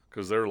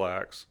 Because they're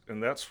lax,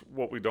 and that's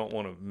what we don't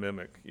want to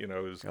mimic,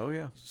 is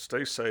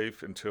stay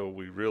safe until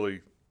we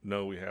really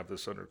know we have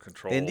this under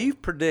control. And do you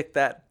predict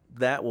that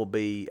will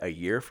be a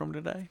year from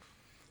today?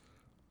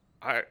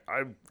 I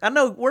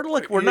know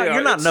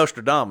you're not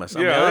Nostradamus.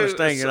 I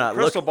understand you're not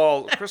crystal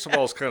ball. Crystal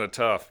ball's kind of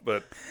tough,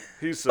 but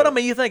he's. But I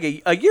mean, you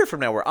think a year from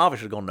now we're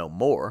obviously going to know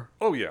more.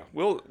 Oh yeah,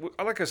 well,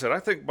 like I said, I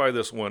think by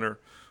this winter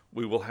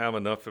we will have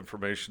enough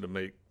information to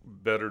make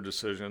better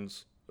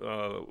decisions.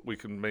 We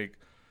can make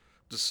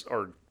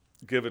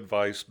give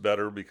advice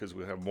better because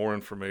we have more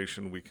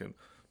information. We can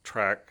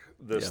track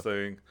this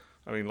thing.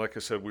 I mean, like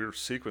I said, we're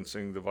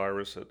sequencing the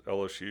virus at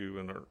LSU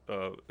and our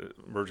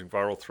emerging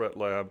viral threat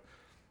lab,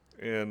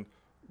 and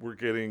we're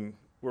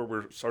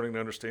starting to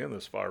understand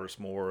this virus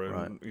more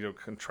and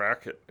can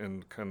track it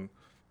and can,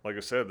 like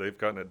I said, they've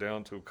gotten it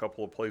down to a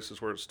couple of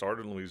places where it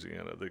started in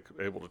Louisiana. They're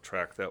able to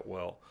track that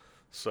well.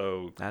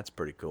 So that's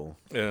pretty cool.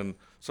 And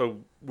so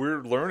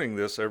we're learning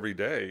this every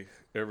day.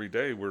 Every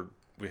day we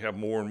have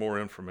more and more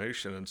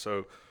information. And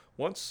so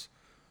once,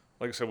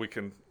 like I said, we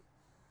can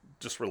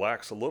just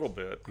relax a little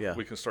bit,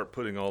 we can start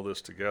putting all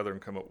this together and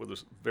come up with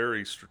this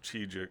very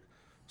strategic,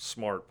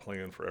 smart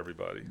plan for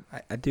everybody.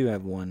 I do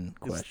have one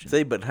question.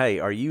 See, but hey,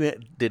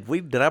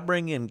 did I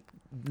bring in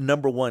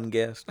number one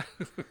guest?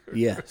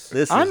 Yes.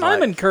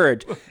 I'm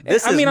encouraged.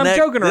 I'm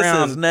joking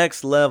around. This is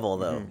next level,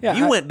 though. Yeah,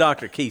 you went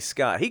Dr. Keith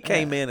Scott. He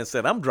came in and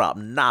said, I'm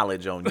dropping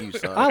knowledge on you,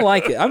 son. I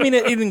like it. I mean,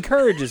 it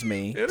encourages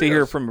me to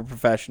hear from a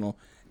professional.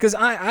 Because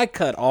I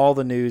cut all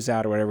the news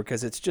out or whatever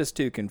because it's just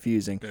too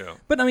confusing. Yeah.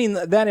 But, I mean,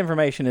 that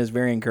information is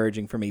very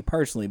encouraging for me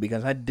personally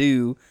because I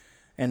do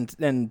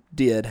and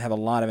did have a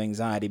lot of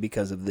anxiety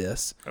because of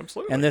this.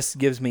 Absolutely. And this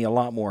gives me a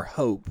lot more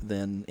hope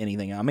than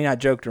anything. I mean, I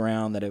joked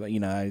around that, I was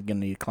going to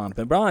need a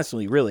Klonopin, but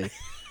honestly, really,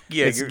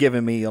 it's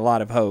given me a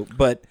lot of hope.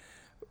 But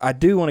I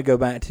do want to go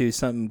back to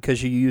something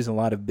because you use a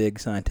lot of big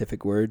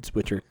scientific words,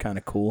 which are kind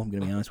of cool. I'm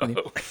going to be honest with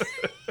you.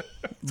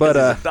 But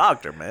he's a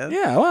doctor, man.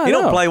 Yeah, well, you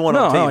don't play one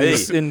on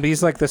TV. And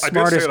he's like the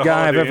smartest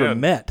guy I've ever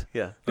met.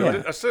 Yeah.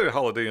 I said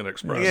Holiday Inn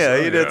Express.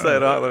 Yeah, he did say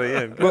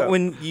Holiday Inn. But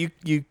when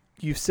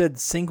you said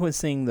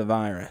sequencing the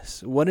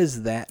virus, what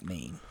does that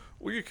mean?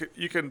 Well,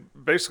 you can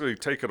basically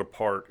take it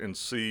apart and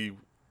see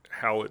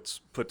how it's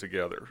put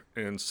together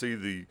and see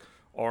the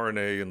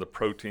RNA and the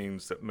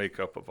proteins that make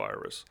up a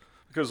virus.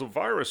 Because a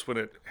virus, when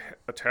it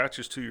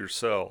attaches to your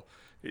cell,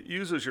 it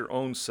uses your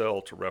own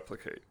cell to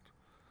replicate.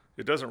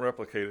 It doesn't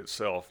replicate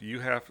itself.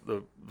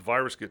 The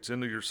virus gets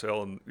into your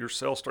cell, and your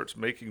cell starts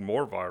making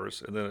more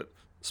virus, and then it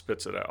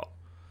spits it out.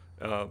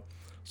 And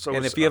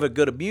if you have a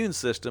good immune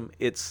system,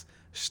 it's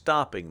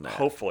stopping that.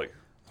 Hopefully.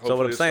 So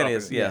what I'm saying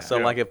is,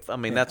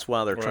 that's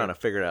why they're trying to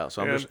figure it out.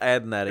 So I'm just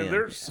adding that in.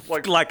 There's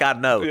like I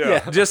know.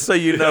 Yeah. Just so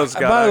you know,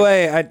 Scott. By the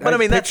way, I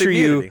picture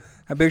you.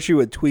 I picture you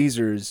with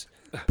tweezers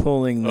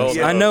pulling this.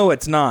 I know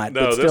it's not,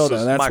 but still,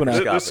 that's what I.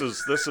 This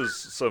is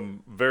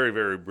some very,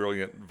 very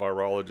brilliant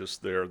virologists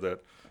there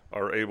that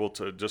are able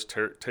to just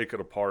take it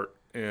apart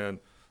and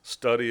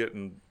study it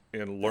and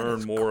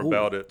learn more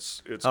about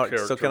its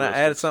characteristics. So can I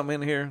add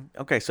something in here?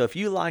 Okay, so if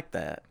you like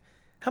that,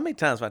 how many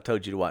times have I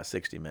told you to watch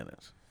 60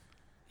 Minutes?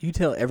 You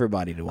tell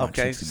everybody to watch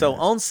 60 Minutes. Okay, so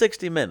on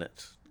 60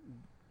 Minutes,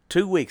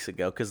 2 weeks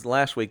ago, because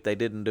last week they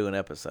didn't do an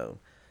episode,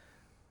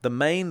 the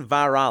main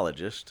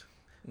virologist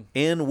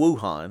in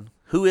Wuhan,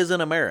 who is an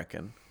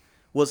American,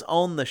 was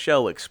on the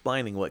show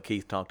explaining what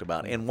Keith talked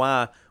about and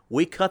why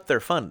we cut their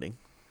funding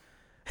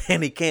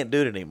and he can't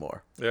do it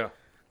anymore. Yeah.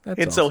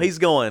 So he's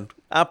going,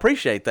 I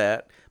appreciate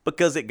that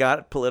because it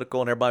got political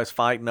and everybody's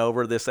fighting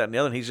over this, that, and the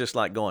other. And he's just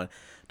like going,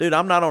 dude,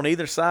 I'm not on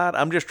either side.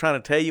 I'm just trying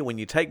to tell you when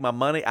you take my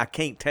money, I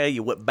can't tell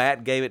you what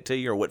bat gave it to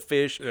you or what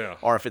fish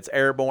or if it's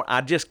airborne.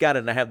 I just got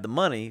to have the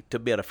money to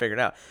be able to figure it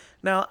out.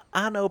 Now,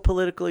 I know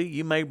politically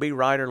you may be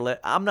right or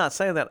left. I'm not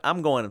saying that.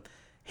 I'm going,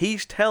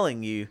 he's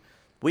telling you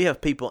we have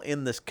people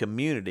in this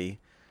community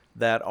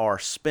that are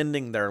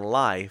spending their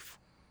life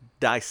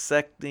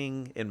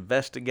dissecting,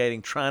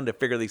 investigating, trying to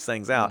figure these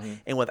things out. Mm-hmm.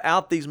 And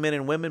without these men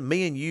and women,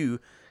 me and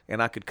you,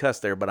 and I could cuss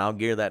there, but I'll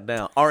gear that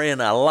down, are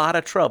in a lot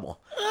of trouble.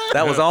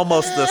 That was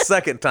almost the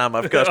second time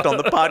I've cussed on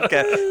the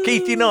podcast.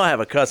 Keith, you know I have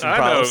a cussing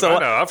problem. I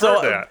know. I've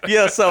heard that.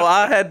 Yeah, so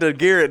I had to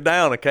gear it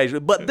down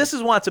occasionally. But this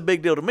is why it's a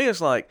big deal to me. It's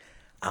like,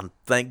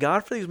 thank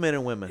God for these men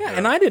and women. Yeah,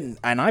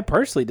 and I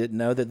personally didn't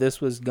know that this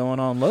was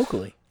going on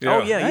locally. Yeah.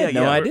 Oh, yeah, I had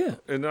no idea.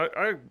 And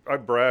I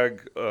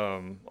brag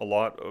a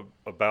lot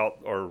about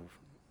our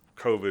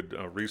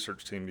COVID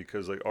research team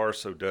because they are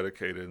so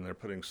dedicated and they're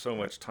putting so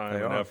much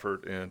time and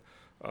effort in.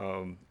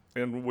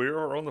 And we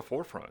are on the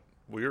forefront.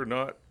 We are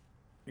not,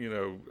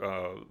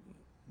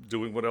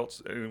 doing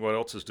what anyone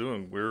else is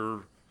doing.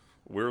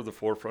 We're the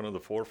forefront of the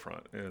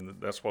forefront, and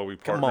that's why we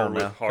partner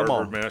with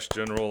Harvard, Mass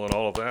General, and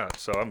all of that.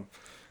 So I'm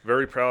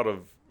very proud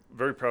of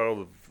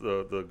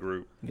the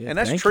group. Yeah, and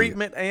that's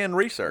treatment and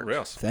research.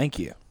 Yes. Thank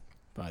you,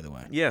 by the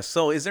way. Yes.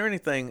 So is there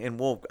anything, and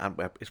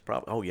it's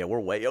probably, we're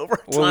way over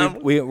time.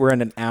 Well, we're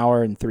in an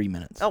hour and 3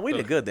 minutes. Oh, we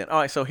did good then. All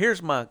right, so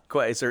here's my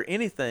question. Is there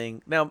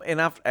anything, now,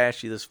 and I've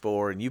asked you this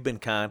before, and you've been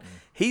kind.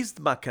 He's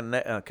my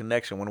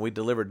connection when we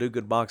deliver Do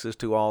Good boxes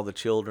to all the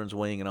Children's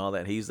Wing and all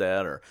that. He's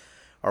that, or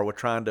we're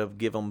trying to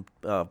give them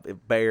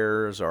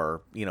bears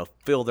or,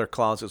 fill their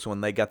closets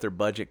when they got their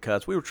budget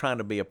cuts. We were trying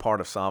to be a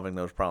part of solving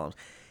those problems.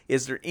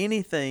 Is there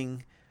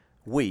anything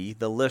we,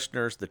 the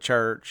listeners, the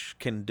church,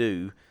 can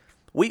do?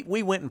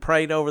 We went and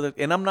prayed over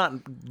and I'm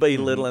not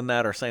belittling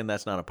that or saying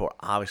that's not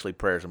important. Obviously,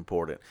 prayer is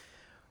important.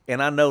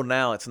 And I know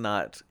now it's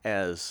not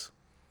as,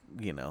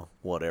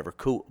 whatever,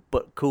 cool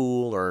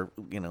or,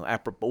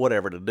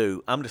 whatever to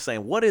do. I'm just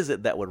saying, what is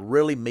it that would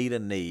really meet a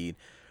need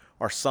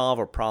or solve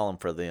a problem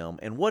for them?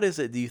 And what is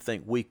it do you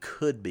think we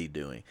could be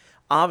doing?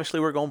 Obviously,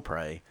 we're going to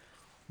pray.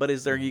 But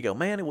is there, you go,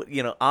 man,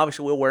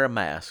 obviously we'll wear a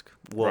mask.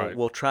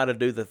 We'll try to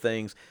do the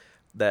things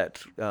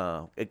that,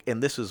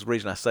 and this is the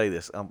reason I say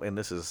this, and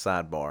this is a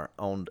sidebar,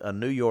 on a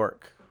New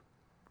York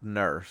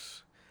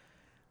nurse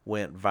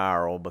went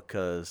viral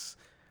because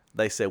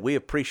they said, we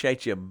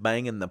appreciate you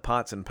banging the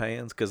pots and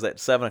pans because at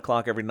 7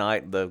 o'clock every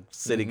night the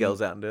city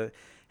goes out and do it.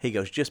 He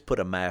goes, just put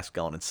a mask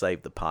on and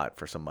save the pot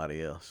for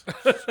somebody else.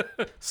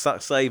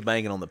 Save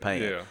banging on the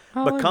pan.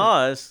 Yeah.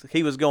 Because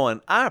he was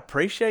going, I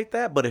appreciate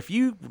that, but if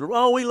you,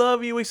 we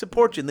love you, we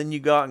support you, and then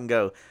you go out and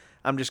go,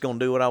 I'm just going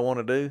to do what I want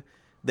to do,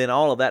 then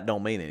all of that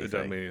don't mean anything. It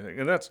doesn't mean anything.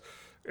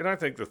 And I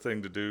think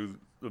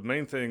the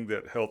main thing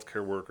that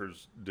healthcare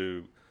workers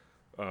do,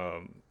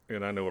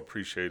 and I know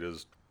appreciate,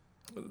 is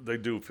they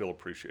do feel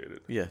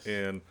appreciated. Yes.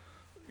 And,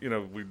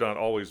 we've not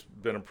always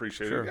been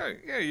appreciated. Sure.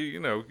 Yeah,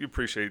 you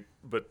appreciate,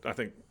 but I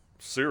think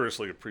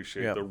seriously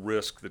appreciate the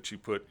risk that you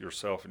put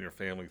yourself and your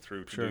family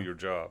through to do your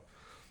job.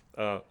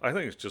 I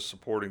think it's just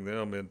supporting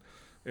them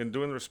and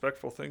doing the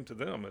respectful thing to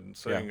them and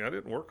saying, I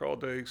didn't work all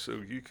day, so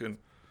you can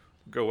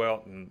go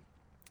out and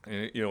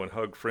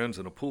hug friends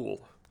in a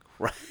pool.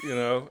 Right.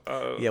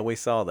 Yeah, we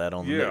saw that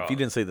on the news. If you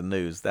didn't see the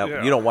news, you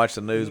Yeah. don't watch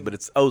the news, but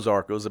it's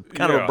Ozark. It was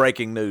kind of a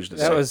breaking news.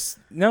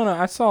 No.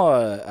 I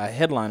saw a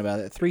headline about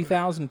it.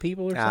 3,000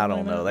 people or something. I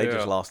don't know. They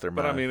just lost their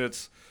mind. But I mean,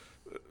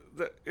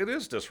 it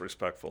is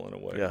disrespectful in a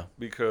way. Yeah.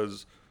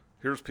 Because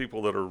here's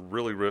people that are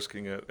really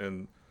risking it,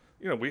 and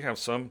we have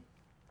some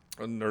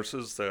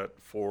nurses that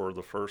for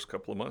the first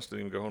couple of months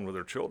didn't even go home with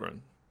their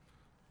children.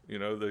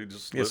 They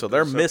just so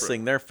they're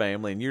missing their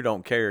family, and you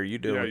don't care. You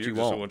do what you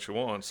want. Do what you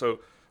want. So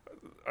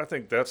I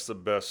think that's the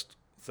best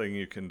thing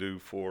you can do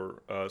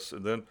for us,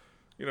 and then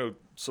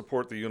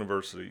support the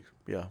university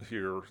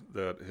here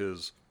that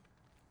is,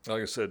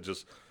 like I said,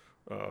 just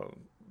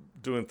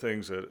doing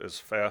things as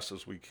fast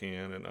as we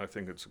can, and I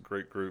think it's a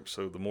great group.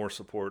 So the more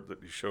support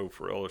that you show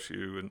for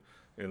LSU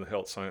and the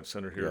Health Science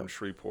Center here in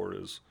Shreveport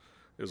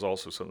is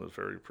also something that's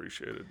very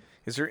appreciated.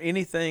 Is there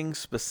anything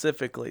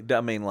specifically,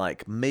 I mean,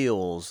 like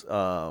meals,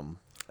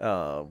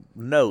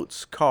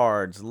 notes,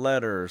 cards,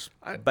 letters,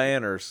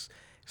 banners,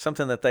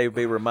 something that they would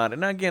be reminded?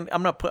 Now, again,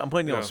 I'm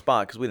putting you on the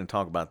spot because we didn't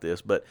talk about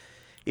this, but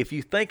if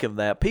you think of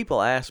that,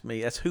 people ask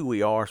me, that's who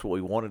we are, it's what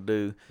we want to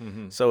do.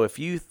 Mm-hmm. So if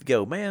you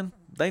go, man,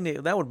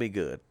 that would be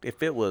good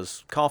if it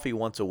was coffee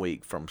once a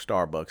week from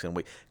Starbucks, and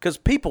because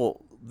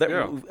people,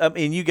 I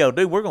mean, you go,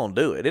 dude, we're going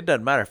to do it. It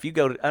doesn't matter if you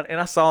go to, and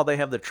I saw they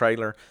have the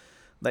trailer.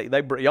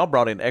 Y'all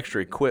brought in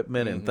extra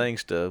equipment and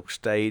things to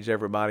stage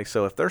everybody.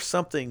 So if there's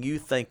something you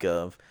think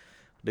of,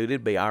 dude,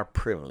 it'd be our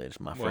privilege,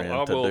 my friend,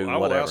 to do whatever. I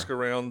will ask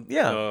around.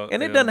 Yeah,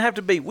 and it doesn't have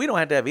to be. We don't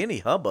have to have any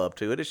hubbub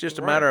to it. It's just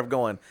a matter of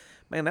going,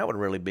 man, that would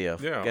really be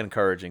an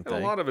encouraging thing.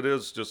 And a lot of it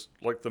is just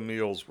like the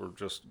meals were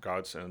just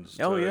godsends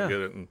to get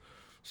it. And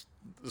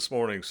this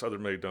morning,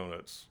 Southern Made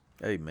Donuts.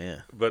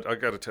 Amen. But I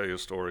got to tell you a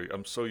story.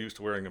 I'm so used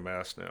to wearing a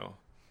mask now.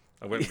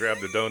 I went and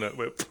grabbed a donut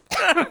whip.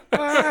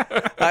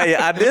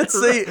 I did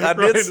see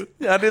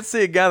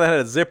a guy that had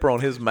a zipper on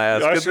his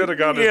mask. I should have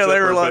got a zipper.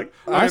 They were like,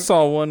 I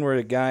saw one where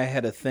a guy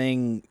had a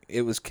thing.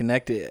 It was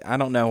connected. I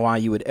don't know why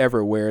you would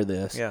ever wear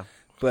this. Yeah.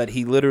 But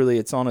he literally,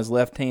 it's on his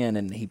left hand,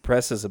 and he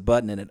presses a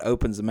button, and it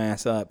opens the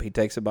mask up. He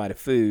takes a bite of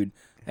food,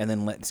 and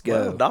then lets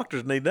go. Well,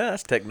 doctors need that.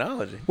 That's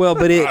technology. Well,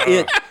 but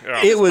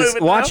it was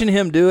watching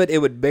him do it. It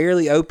would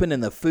barely open,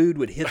 and the food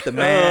would hit the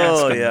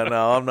mask. Oh yeah,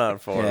 no, I'm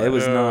not for it. Yeah, it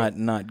was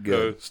not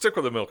good. Stick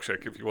with a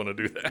milkshake if you want to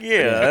do that.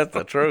 Yeah, that's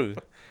the truth.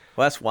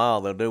 Well, that's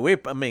wild though,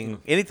 dude.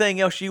 Anything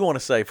else you want to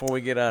say before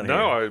we get out of here?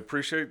 No, I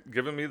appreciate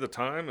giving me the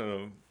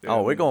time.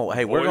 We're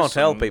gonna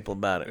tell people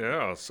about it.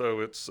 Yeah,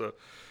 so it's.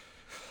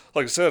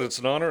 Like I said, it's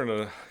an honor,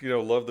 and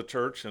love the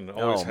church and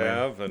always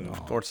have, and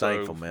we're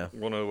thankful, man.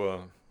 Want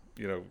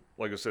to,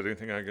 like I said,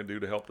 anything I can do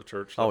to help the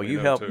church. You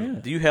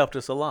helped. You helped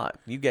us a lot.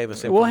 You gave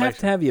us information. We'll have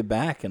to have you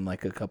back in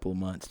like a couple of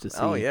months to see.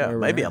 Oh yeah,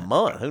 maybe a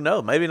month. Who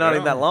knows? Maybe not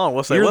even that long.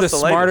 We'll say you're what's the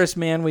smartest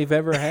man we've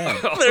ever had.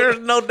 There's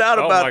no doubt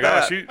about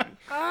that. Oh my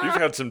gosh, you've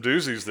had some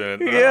doozies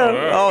then.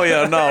 Yeah. Oh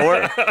yeah.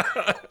 No.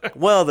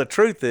 Well, the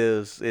truth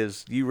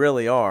is you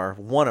really are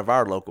one of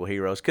our local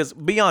heroes. Because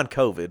beyond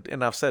COVID,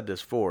 and I've said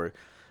this before,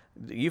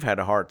 you've had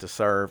a heart to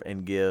serve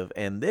and give,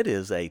 and it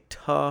is a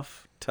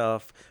tough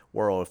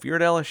world. If you're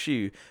at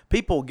LSU,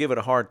 people give it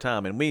a hard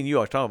time, and me and you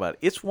always talk about it.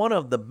 It's one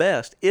of the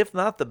best, if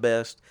not the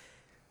best,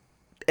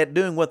 at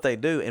doing what they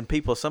do, and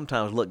people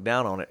sometimes look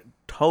down on it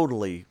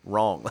totally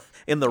wrong,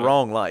 in the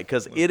wrong light,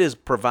 because it is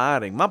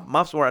providing.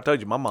 Where I told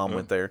you, my mom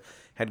went there,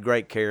 had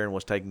great care, and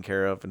was taken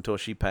care of until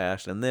she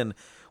passed, and then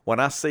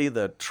when I see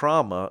the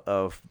trauma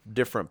of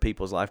different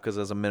people's life, because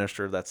as a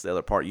minister, that's the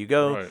other part you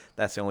go,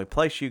 that's the only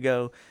place you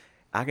go,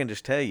 I can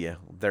just tell you,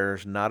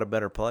 there's not a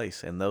better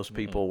place. And those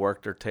people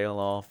work their tail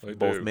off,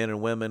 both men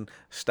and women,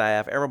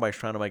 staff, everybody's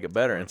trying to make it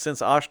better. And since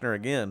Ochsner,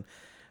 again,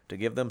 to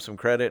give them some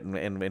credit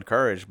and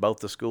encourage both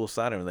the school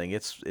side and everything,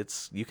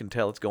 it's you can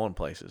tell it's going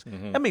places.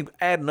 I mean,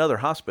 add another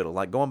hospital,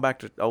 like going back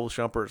to Old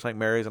Shumpert, St.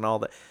 Mary's and all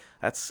that.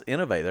 That's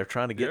innovative. They're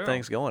trying to get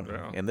things going.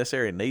 Yeah. And this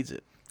area needs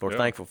it. We're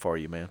thankful for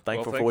you, man.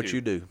 Thankful for what you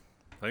do.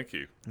 Thank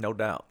you. No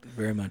doubt.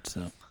 Very much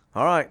so.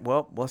 All right,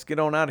 well, let's get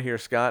on out of here,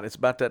 Scott. It's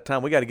about that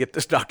time. We got to get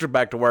this doctor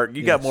back to work.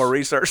 You got more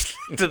research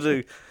to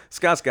do.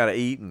 Scott's got to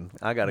eat, and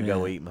I got to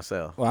go eat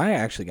myself. Well, I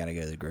actually got to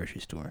go to the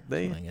grocery store.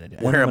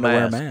 Wear a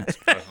mask.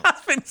 I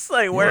was going to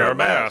say, wear a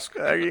mask.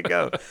 There you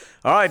go.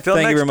 All right, till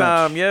next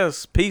time.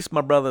 Yes, peace,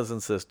 my brothers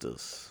and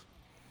sisters.